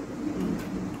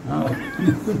 Oh.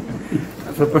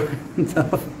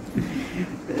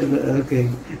 Okay.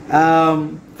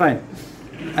 Fine.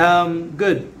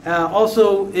 Good.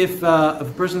 Also, if a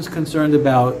person's concerned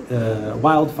about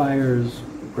wildfires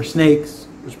or snakes,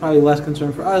 which is probably less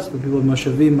concern for us, but people in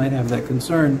Moshavim might have that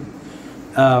concern.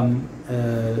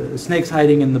 Snakes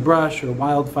hiding in the brush or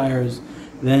wildfires,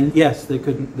 then yes, they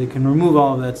can remove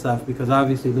all of that stuff, because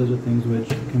obviously those are things which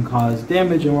can cause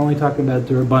damage, and we're only talking about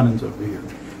durabbanans over here,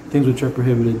 things which are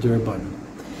prohibited durabbanan.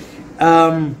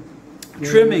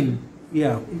 Trimming,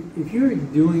 yeah. If you're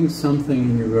doing something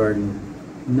in your garden,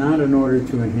 not in order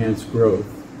to enhance growth,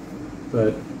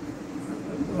 but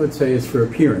let's say it's for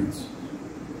appearance,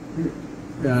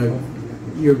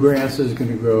 your grass is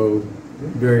going to grow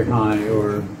very high,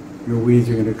 or your weeds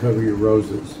are going to cover your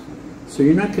roses. So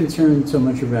you're not concerned so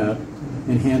much about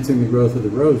enhancing the growth of the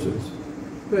roses,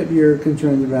 but you're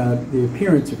concerned about the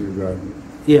appearance of your garden.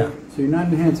 Yeah. So you're not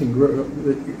enhancing growth.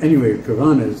 Anyway, your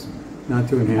kavanah is not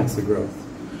to enhance the growth.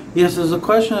 Yes, there's a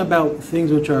question about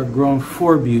things which are grown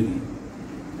for beauty.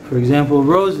 For example,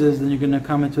 roses, then you're going to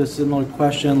come into a similar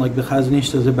question like the Chazon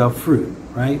Ish says about fruit,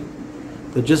 right?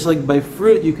 But just like by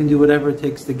fruit, you can do whatever it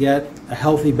takes to get a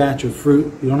healthy batch of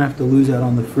fruit. You don't have to lose out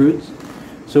on the fruits.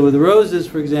 So with the roses,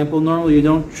 for example, normally you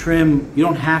don't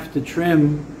have to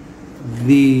trim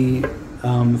the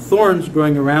thorns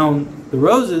growing around the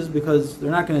roses, because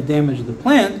they're not going to damage the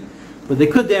plant, but they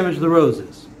could damage the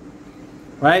roses,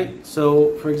 right?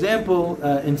 So, for example,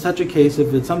 in such a case,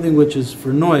 if it's something which is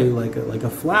for noi, like a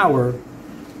flower,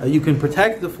 you can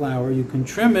protect the flower, you can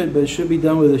trim it, but it should be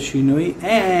done with a shinui,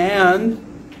 and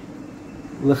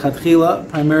lechatchila,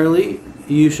 primarily,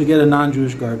 you should get a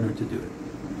non-Jewish gardener to do it.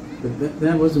 But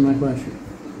that wasn't my question,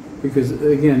 because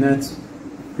again, that's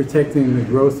protecting the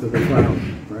growth of the flower,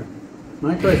 right?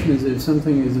 My question is if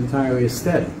something is entirely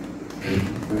aesthetic,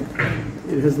 right?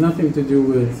 It has nothing to do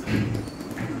with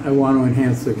I want to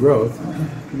enhance the growth,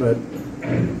 but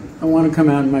I want to come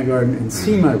out in my garden and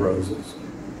see my roses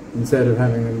instead of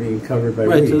having them being covered by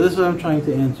weeds. Right, so this is what I'm trying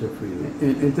to answer for you.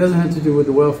 It doesn't have to do with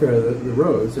the welfare of the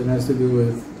rose, it has to do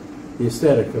with the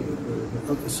aesthetic of it.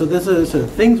 Okay, so this is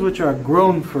things which are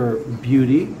grown for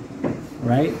beauty,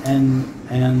 right? And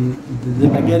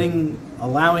by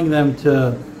allowing them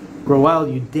to grow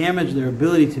wild, you damage their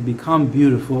ability to become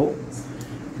beautiful.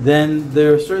 Then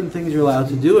there are certain things you're allowed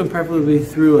to do, and preferably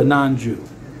through a non-Jew.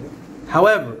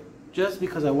 However, just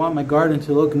because I want my garden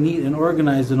to look neat and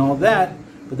organized and all that,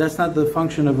 but that's not the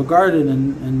function of a garden,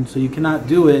 and so you cannot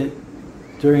do it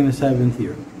during the seventh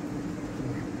year.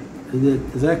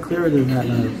 Is that clear, or does that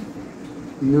not?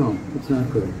 No, it's not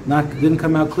clear. Didn't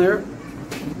come out clear?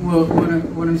 Well,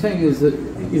 what I'm saying is that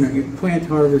you plant,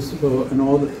 harvest, and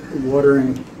all the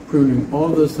watering, pruning, all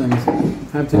of those things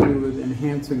have to do with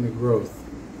enhancing the growth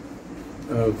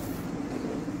of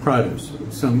produce,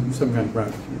 some kind of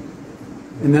produce,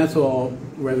 and that's all.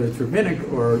 Whether it's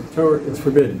rabbinic or Torah, it's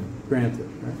forbidden, granted.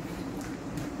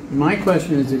 Right? My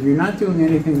question is, if you're not doing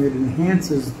anything that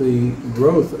enhances the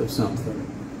growth of something,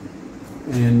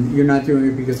 and you're not doing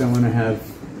it because I want to have,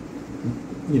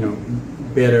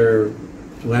 better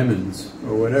lemons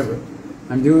or whatever.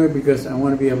 I'm doing it because I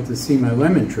want to be able to see my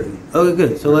lemon tree. Okay,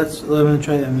 good. So I'm going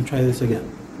to try this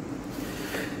again.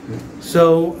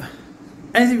 So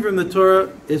anything from the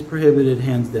Torah is prohibited,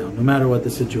 hands down, no matter what the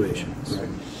situation is. Right.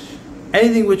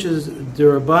 Anything which is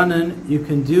d'Rabbanan, you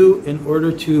can do in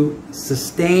order to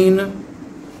sustain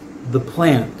the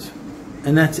plant,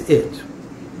 and that's it.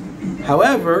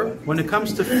 However, when it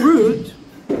comes to fruit,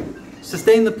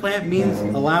 sustain the plant means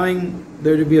allowing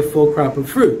there to be a full crop of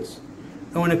fruits.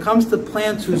 And when it comes to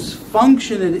plants whose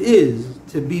function it is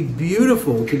to be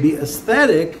beautiful, to be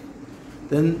aesthetic,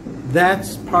 then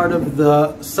that's part of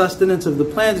the sustenance of the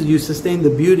plant, is you sustain the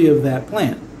beauty of that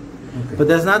plant. Okay. But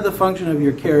that's not the function of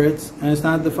your carrots, and it's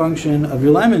not the function of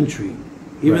your lemon tree.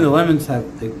 Even the lemons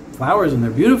have the flowers and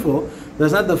they're beautiful, but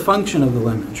that's not the function of the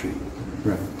lemon tree.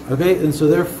 Right. Okay, and so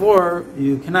therefore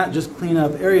you cannot just clean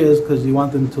up areas because you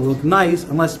want them to look nice,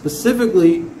 unless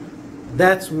specifically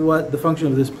that's what the function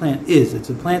of this plant is. It's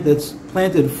a plant that's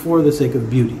planted for the sake of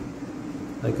beauty,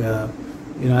 like I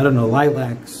don't know,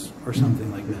 lilacs or something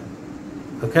like that.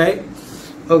 Okay,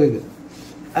 okay, good.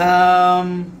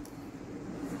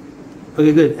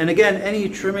 Okay, good. And again, any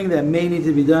trimming that may need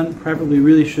to be done, preferably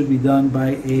really should be done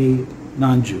by a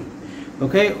non-Jew.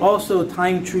 Okay, also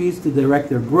tying trees to direct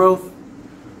their growth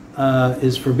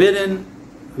is forbidden,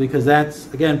 because that's,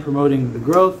 again, promoting the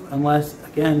growth, unless,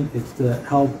 again, it's to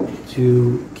help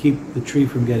to keep the tree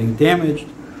from getting damaged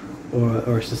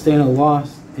or sustain a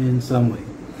loss in some way.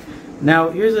 Now,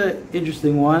 here's an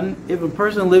interesting one. If a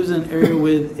person lives in an area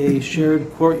with a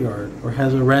shared courtyard or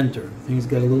has a renter, things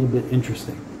get a little bit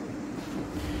interesting.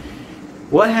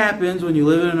 What happens when you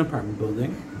live in an apartment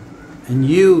building and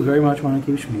you very much want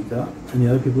to keep Shemita and the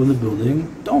other people in the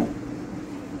building don't?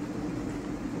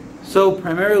 So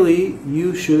primarily,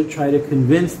 you should try to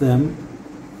convince them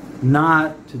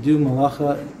not to do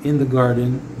malacha in the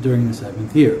garden during the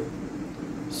 7th year.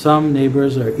 Some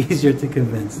neighbors are easier to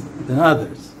convince than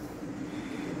others.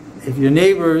 If your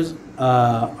neighbors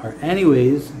are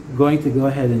anyways going to go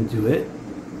ahead and do it,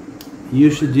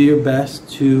 you should do your best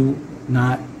to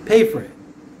not pay for it.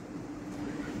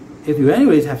 If you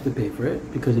anyways have to pay for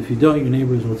it, because if you don't, your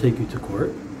neighbors will take you to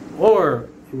court, or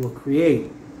it will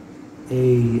create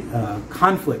a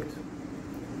conflict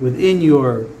within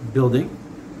your building,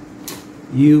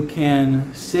 you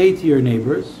can say to your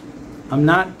neighbors, I'm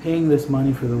not paying this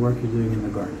money for the work you're doing in the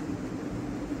garden.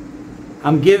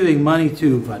 I'm giving money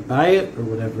to Vadbayit or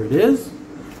whatever it is,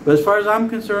 but as far as I'm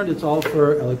concerned, it's all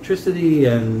for electricity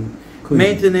and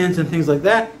maintenance and things like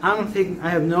that. I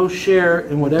have no share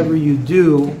in whatever you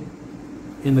do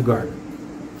in the garden.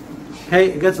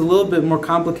 Okay, it gets a little bit more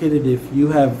complicated if you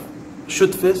have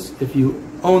shutfis, if you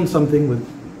own something with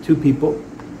two people.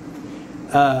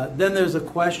 Then there's a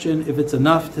question if it's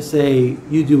enough to say,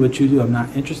 you do what you do, I'm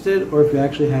not interested, or if you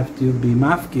actually have to be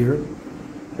mafkir,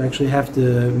 you actually have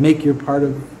to make your part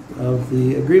of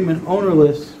the agreement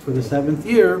ownerless for the 7th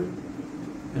year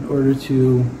in order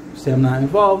to say I'm not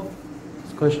involved.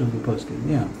 It's a question of the post-game,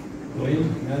 yeah.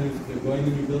 If they're going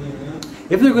in your building or not?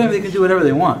 If they're going, they can do whatever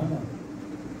they want.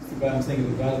 But I'm saying if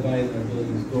the Vadbayit in our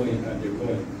building is going, they're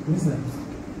going.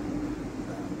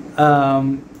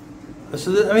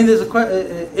 There's a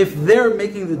if they're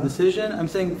making the decision, I'm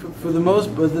saying for the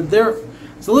most, but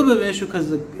it's a little bit of an issue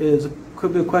because it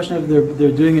could be a question if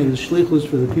they're doing it as shlichus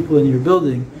for the people in your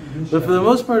building. But for the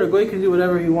most part, a goy can do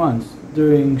whatever he wants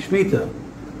during Shmita.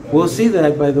 We'll see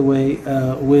that, by the way,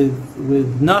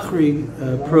 with nachri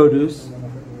produce,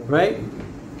 right?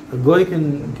 A goy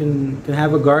can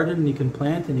have a garden, and he can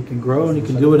plant, and he can grow, and he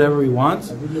can do whatever he wants,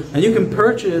 and you can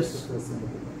purchase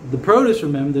the produce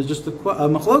from him. There's just a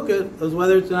machloket as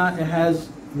whether or not it has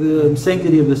the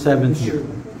sanctity of the 7th year.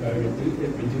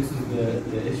 It reduces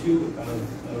the issue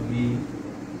of me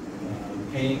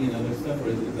paying and other stuff?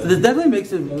 Or This definitely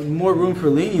makes it more room for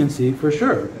leniency, for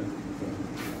sure.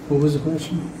 What was the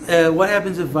question? What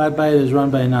happens if Vadbayit is run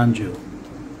by a non-Jew?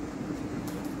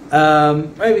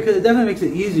 Right, because it definitely makes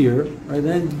it easier. Right,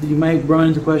 then you might run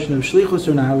into the question of shlichus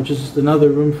or not, which is just another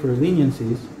room for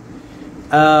leniencies.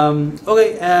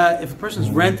 If a person's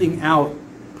renting out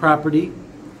property,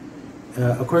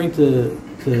 according to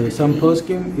some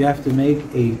poskim, you have to make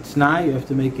a t'nai, you have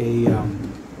to make a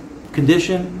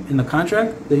condition in the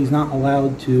contract that he's not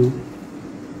allowed to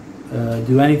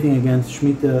do anything against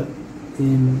Shmita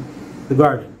in the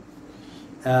garden.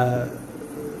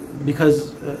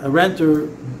 Because a renter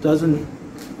doesn't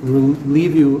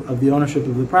relieve you of the ownership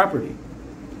of the property.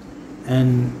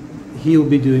 And he will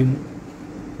be doing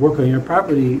work on your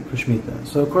property for Shmita.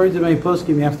 So according to many poskim,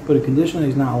 you have to put a condition that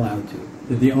he's not allowed to.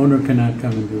 That the owner cannot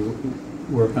come and do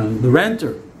work on the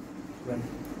renter.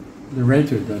 The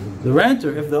renter doesn't. The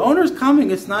renter. If the owner's coming,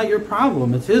 it's not your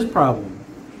problem. It's his problem.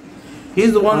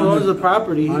 He's the one who owns the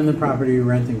property. On the property you're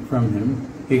renting from him,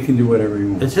 he can do whatever he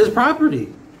wants. It's his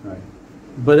property. Right.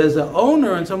 But as an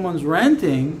owner and someone's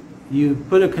renting, you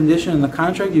put a condition in the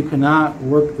contract, you cannot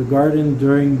work the garden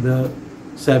during the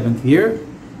 7th year.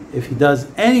 If he does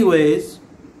anyways,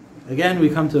 again, we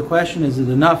come to the question, is it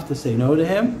enough to say no to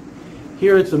him?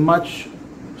 Here it's a much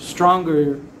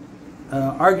stronger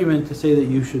argument to say that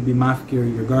you should be mafkir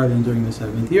your garden during the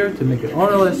 7th year, to make it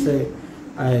ownerless, say,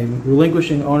 I'm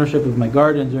relinquishing ownership of my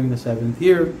garden during the 7th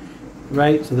year,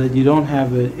 right, so that you don't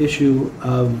have an issue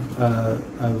of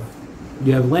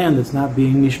you have land that's not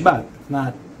being mishbat,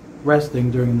 not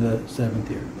resting during the 7th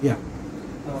year. Yeah.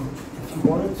 If you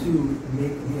wanted to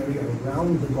make the area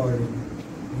around the garden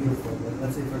beautiful, like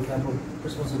let's say, for example, the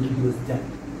person wants to redo his deck,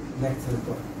 next to the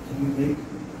garden.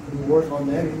 Can you work on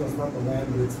that? Even though it's not the land,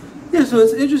 but it's... Yeah, so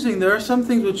it's interesting. There are some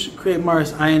things which create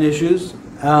Maris Ayin issues.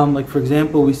 Like, for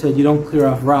example, we said you don't clear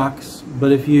off rocks,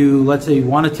 but if you, let's say, you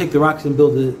want to take the rocks and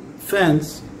build a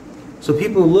fence, so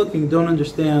people looking don't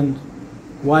understand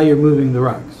why you're moving the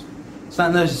rocks. It's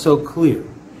not necessarily so clear,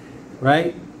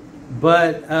 right?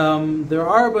 But there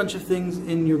are a bunch of things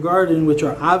in your garden which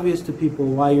are obvious to people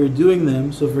why you're doing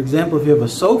them. So, for example, if you have a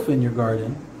sofa in your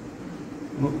garden,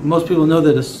 most people know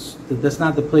that that's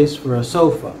not the place for a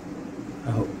sofa,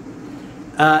 I hope.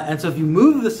 And so if you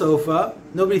move the sofa,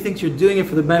 nobody thinks you're doing it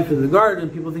for the benefit of the garden.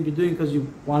 People think you're doing it because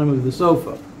you want to move the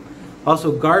sofa.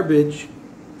 Also, garbage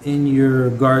in your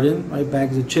garden, right?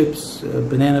 Bags of chips,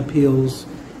 banana peels,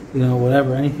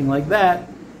 whatever, anything like that.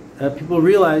 People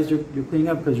realize you're cleaning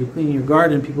up because you're cleaning your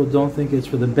garden. People don't think it's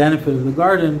for the benefit of the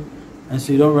garden, and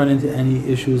so you don't run into any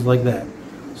issues like that.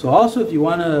 So also, if you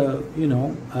want to,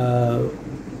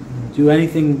 do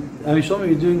anything, show me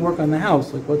you're doing work on the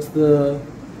house. Like,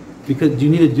 because do you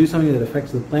need to do something that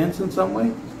affects the plants in some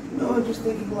way? No, I'm just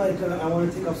thinking I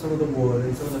want to take off some of the wood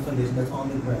and some of the foundation that's on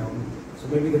the ground. So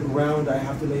maybe the ground, I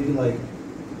have to maybe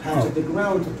patch at the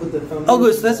ground to put the foundation. Oh,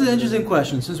 good. So that's an interesting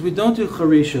question. Since we don't do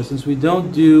charisha, since we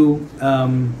don't do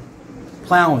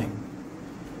plowing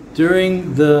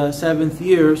during the 7th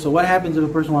year, so what happens if a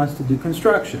person wants to do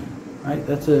construction? Right.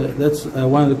 That's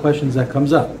one of the questions that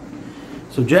comes up.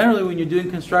 So generally, when you're doing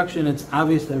construction, it's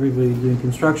obvious to everybody doing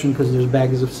construction because there's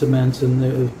bags of cement and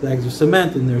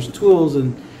there's tools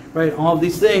and all of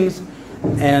these things,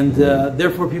 and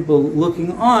therefore people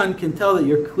looking on can tell that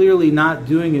you're clearly not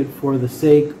doing it for the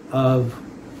sake of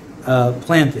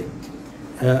planting.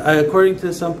 According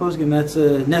to some poskim, that's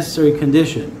a necessary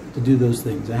condition to do those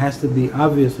things. It has to be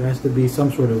obvious. There has to be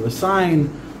some sort of a sign,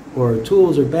 or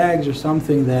tools, or bags, or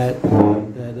something that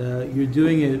you're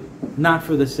doing it not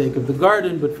for the sake of the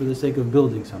garden, but for the sake of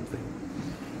building something.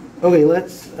 Okay,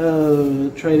 let's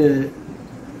try to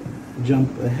jump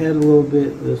ahead a little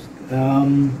bit.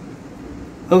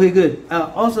 Okay, good.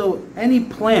 Also, any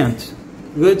plant,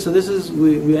 good. So this is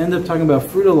we end up talking about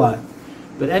fruit a lot,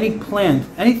 but any plant,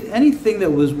 anything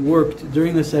that was worked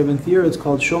during the 7th year, it's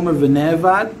called shomer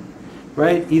v'nevad,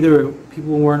 right? Either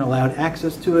people weren't allowed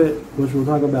access to it, which we'll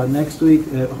talk about next week.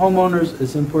 Homeowners,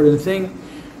 it's an important thing,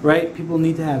 right? People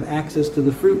need to have access to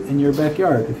the fruit in your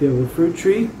backyard. If you have a fruit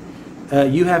tree,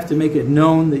 you have to make it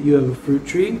known that you have a fruit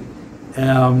tree.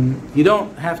 You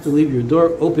don't have to leave your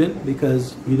door open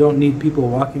because you don't need people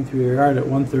walking through your yard at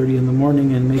 1:30 in the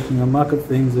morning and making a muck of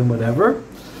things and whatever.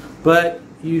 But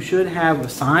you should have a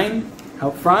sign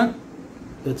out front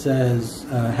that says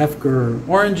Hefker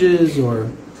oranges or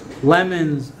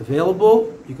lemons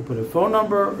available. You can put a phone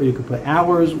number or you can put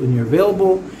hours when you're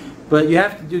available, but you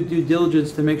have to do due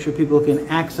diligence to make sure people can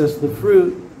access the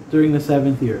fruit during the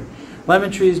 7th year. Lemon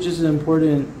trees, just an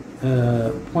important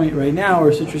point right now,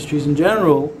 or citrus trees in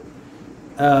general,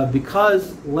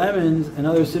 because lemons and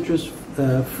other citrus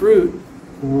fruit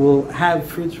will have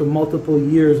fruits for multiple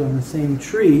years on the same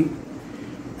tree.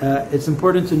 It's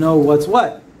important to know what's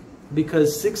what,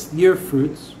 because 6th year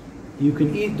fruits you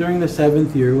can eat during the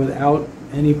 7th year without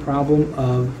any problem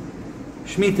of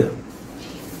Shemita.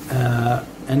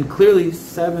 And clearly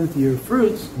 7th year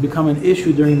fruits become an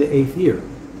issue during the 8th year.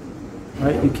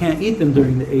 Right? You can't eat them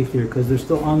during the 8th year because they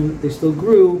still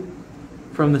grew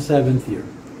from the 7th year.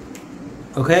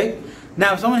 Okay?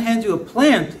 Now if someone hands you a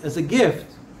plant as a gift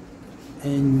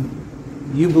and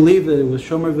you believe that it was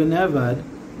shomer v'nevad,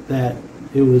 that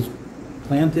it was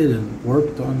planted and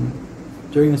worked on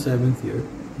during the 7th year,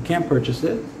 you can't purchase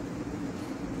it,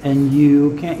 and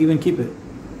you can't even keep it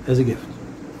as a gift.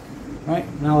 Right?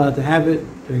 Not allowed to have it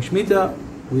during Shemita.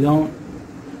 We don't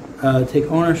take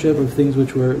ownership of things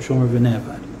which were shomer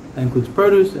v'nevad. That includes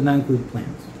produce and that includes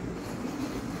plants.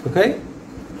 Okay?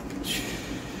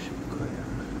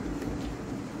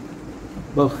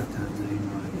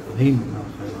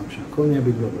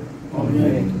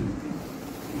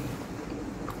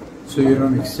 So you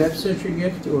don't accept such a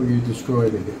gift, or you destroy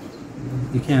the gift?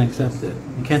 You can't accept it.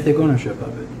 You can't take ownership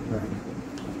of it. Right.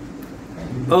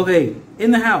 Okay,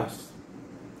 in the house.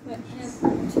 I have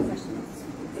 2 questions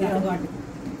about the garden.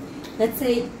 Let's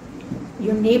say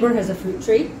your neighbor has a fruit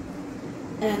tree,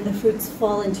 and the fruits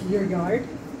fall into your yard,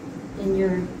 in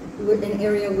an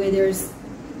area where there's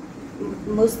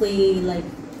mostly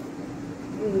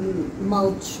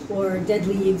mulch or dead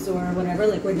leaves or whatever.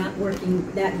 Like, we're not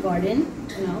working that garden.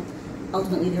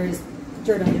 Ultimately there is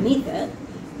dirt underneath it,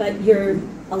 but you're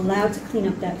allowed to clean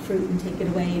up that fruit and take it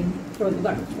away and throw it in the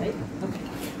garbage, right? Okay.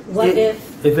 What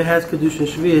if it has kedusha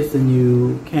shvius, then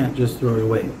you can't just throw it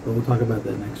away. But we'll talk about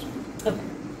that next week. Okay.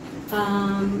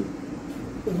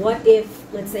 what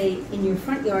if, let's say, in your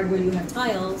front yard where you have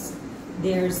tiles,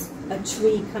 there's a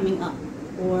tree coming up,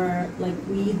 or like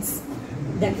weeds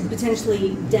that could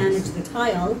potentially damage the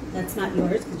tile that's not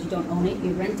yours because you don't own it,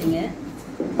 you're renting it.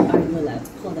 Are you allowed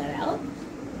to pull that out?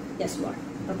 Yes, you are.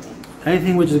 Okay.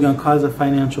 Anything which is going to cause a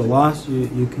financial loss,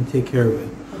 you can take care of it.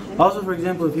 Okay. Also, for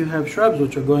example, if you have shrubs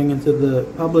which are going into the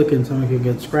public and someone could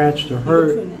get scratched or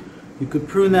hurt, you could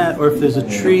prune that. Or if there's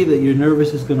a tree that you're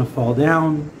nervous is going to fall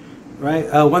down, right?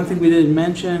 One thing we didn't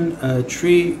mention, a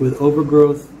tree with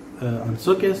overgrowth on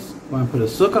sukkahs, you want to put a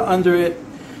sukkah under it.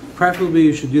 Preferably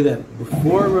you should do that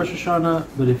before Rosh Hashanah,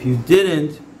 but if you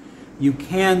didn't, you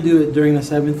can do it during the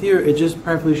 7th year. It just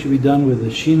preferably should be done with a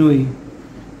shinui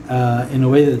in a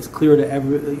way that's clear to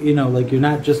every, like you're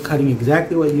not just cutting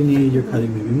exactly what you need, you're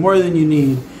cutting maybe more than you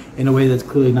need in a way that's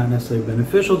clearly not necessarily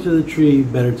beneficial to the tree,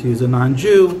 better to use a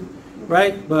non-Jew,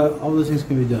 right? But all those things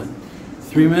can be done.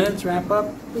 3 minutes, wrap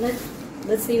up?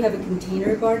 Let's say you have a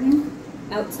container garden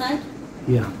outside.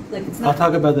 Yeah. Like it's I'll not.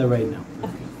 talk about that right now.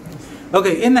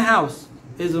 Okay, in the house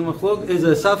is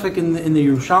a suffix in the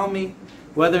Yerushalmi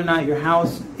whether or not your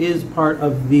house is part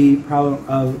of the problem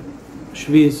of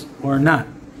shvis or not.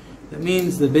 That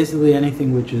means that basically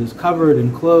anything which is covered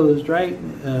and closed, right?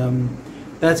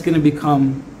 That's going to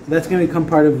become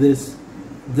part of this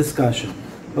discussion.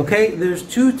 Okay, there's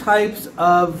two types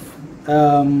of.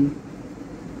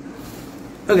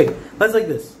 Okay, let's like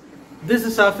this. This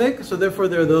is suffix, so therefore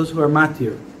there are those who are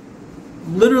matir,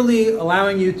 literally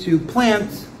allowing you to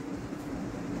plant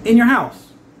in your house.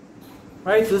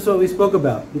 Right? So this is what we spoke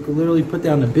about. You could literally put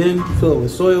down a bin, fill it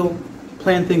with soil,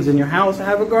 plant things in your house,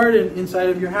 have a garden inside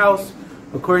of your house,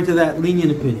 according to that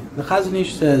lenient opinion. The Chazon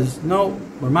Ish says, no,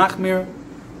 we're machmir,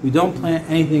 we don't plant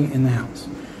anything in the house.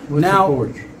 What's a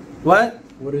porch? What?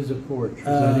 What is a porch? Is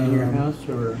that in your house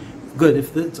or? Good.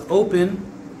 If it's open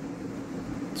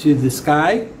to the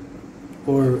sky,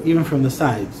 or even from the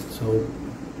sides, so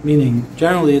meaning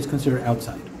generally it's considered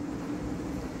outside.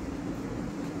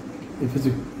 If it's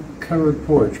a covered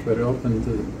porch but open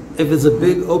to... If it's a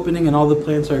big opening and all the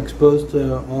plants are exposed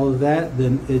to all of that,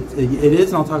 then it is,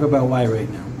 and I'll talk about why right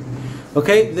now.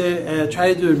 Okay,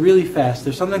 try to do it really fast.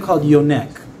 There's something called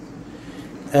yonek.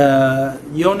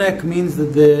 Yonek means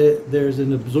that there's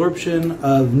an absorption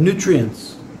of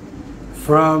nutrients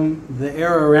from the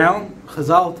air around.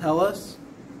 Chazal tell us,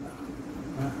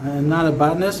 I'm not a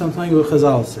botanist, I'm telling you what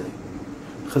Chazal say.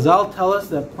 Chazal tell us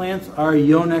that plants are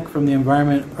yonek from the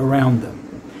environment around them.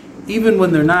 Even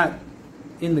when they're not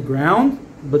in the ground,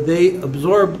 but they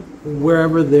absorb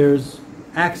wherever there's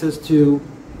access to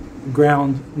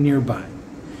ground nearby.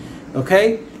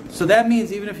 Okay? So that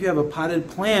means even if you have a potted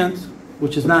plant,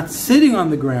 which is not sitting on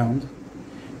the ground,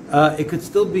 it could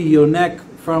still be yonek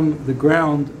from the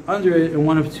ground under it in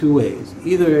one of two ways.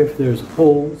 Either if there's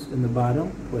holes in the bottom,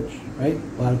 which, right,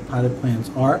 a lot of potted plants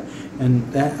are, and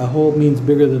that a hole means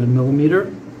bigger than a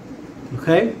millimeter.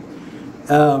 Okay?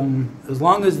 As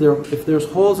long as if there's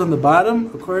holes on the bottom,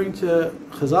 according to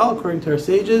Chazal, according to our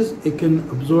sages, it can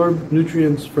absorb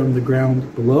nutrients from the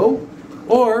ground below,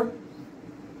 or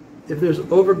if there's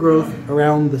overgrowth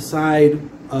around the side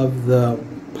of the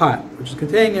pot, which is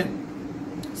containing it,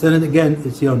 so then again,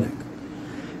 it's yonek.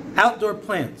 Outdoor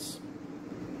plants,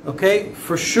 okay,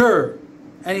 for sure,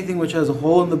 anything which has a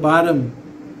hole in the bottom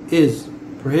is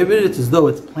prohibited. It's as though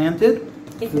it's planted.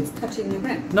 If it's touching the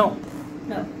ground. No.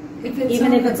 No. If it's Even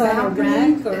on if it's the on a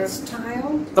balcony, rack or it's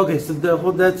tiled. Okay, so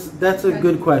that's a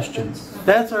good question.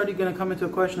 That's already going to come into a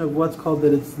question of what's called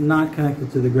that it's not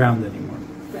connected to the ground anymore.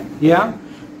 Right. Yeah?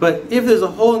 But if there's a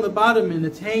hole in the bottom and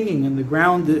it's hanging in the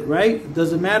ground, right, it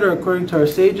doesn't matter. According to our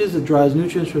sages, it draws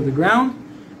nutrients from the ground,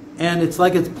 and it's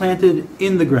like it's planted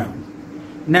in the ground.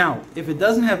 Now, if it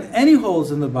doesn't have any holes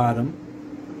in the bottom,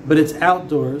 but it's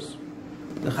outdoors,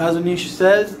 the Chazon Ish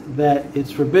says that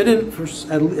it's forbidden for,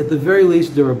 at the very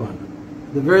least, d'Rabbanan.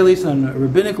 At the very least on a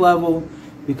rabbinic level,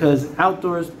 because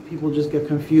outdoors people just get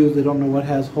confused. They don't know what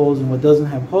has holes and what doesn't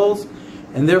have holes.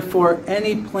 And therefore,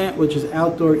 any plant which is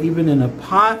outdoor, even in a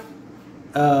pot,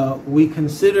 we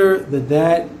consider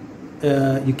that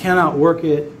you cannot work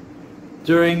it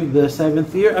during the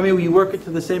 7th year. I mean, we work it to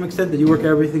the same extent that you work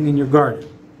everything in your garden.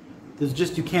 There's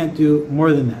just, you can't do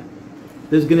more than that.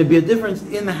 There's going to be a difference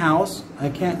in the house. We're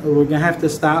going to have to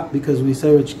stop because we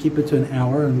said we should keep it to an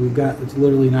hour, and it's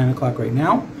literally 9 o'clock right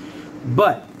now.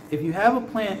 But if you have a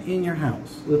plant in your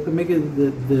house, let's make it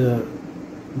the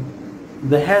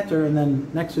heter, and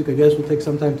then next week I guess we'll take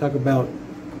some time to talk about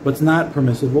what's not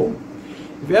permissible.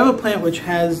 If you have a plant which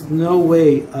has no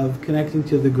way of connecting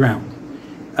to the ground,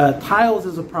 tiles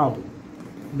is a problem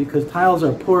because tiles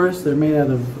are porous. They're made out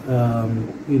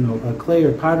of clay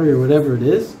or pottery or whatever it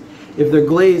is, If they're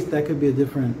glazed, that could be a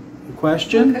different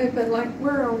question. Okay, but like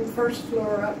we're on the first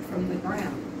floor up from the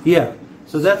ground. Yeah.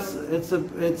 So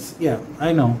yeah,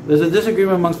 I know. There's a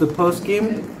disagreement amongst the post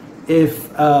scheme.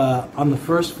 If on the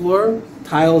first floor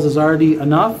tiles is already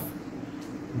enough,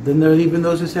 then there are even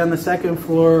those who say on the second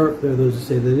floor. There are those who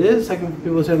say that it is. Second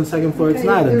people who say on the second floor it's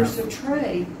not enough. There's a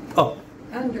tray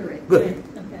under it. Good.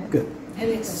 Okay. Good. And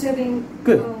it's sitting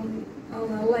Good. on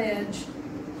a ledge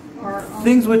or on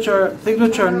Things which are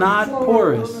not floor,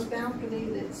 porous. on a balcony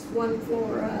that's one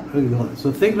floor up.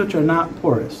 So things which are not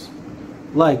porous,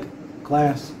 like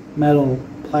glass, metal,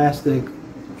 plastic,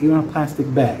 even a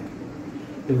plastic bag.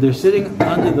 If they're sitting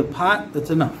under the pot, that's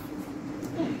enough.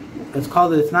 It's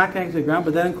called that it's not connected to the ground,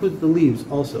 but that includes the leaves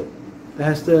also. It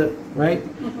has to, right?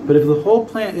 But if the whole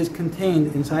plant is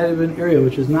contained inside of an area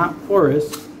which is not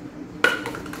porous,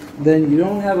 then you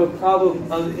don't have a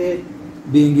problem of it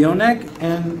being yonek,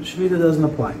 and Shemita doesn't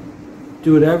apply.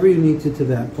 Do whatever you need to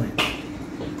that plant.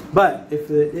 But if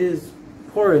it is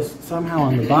porous somehow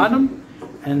on the bottom,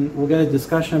 and we'll get a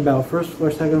discussion about first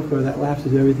floor, second floor, that we'll have to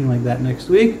do everything like that next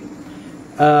week,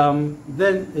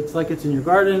 then it's like it's in your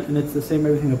garden, and it's the same,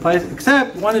 everything applies,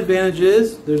 except one advantage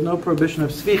is there's no prohibition of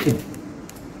svichim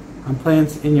on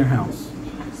plants in your house.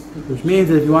 Which means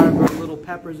that if you want to grow little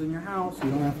peppers in your house, you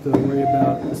don't have to worry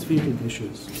about the svichim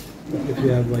issues. If you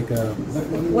have like a...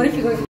 What if you go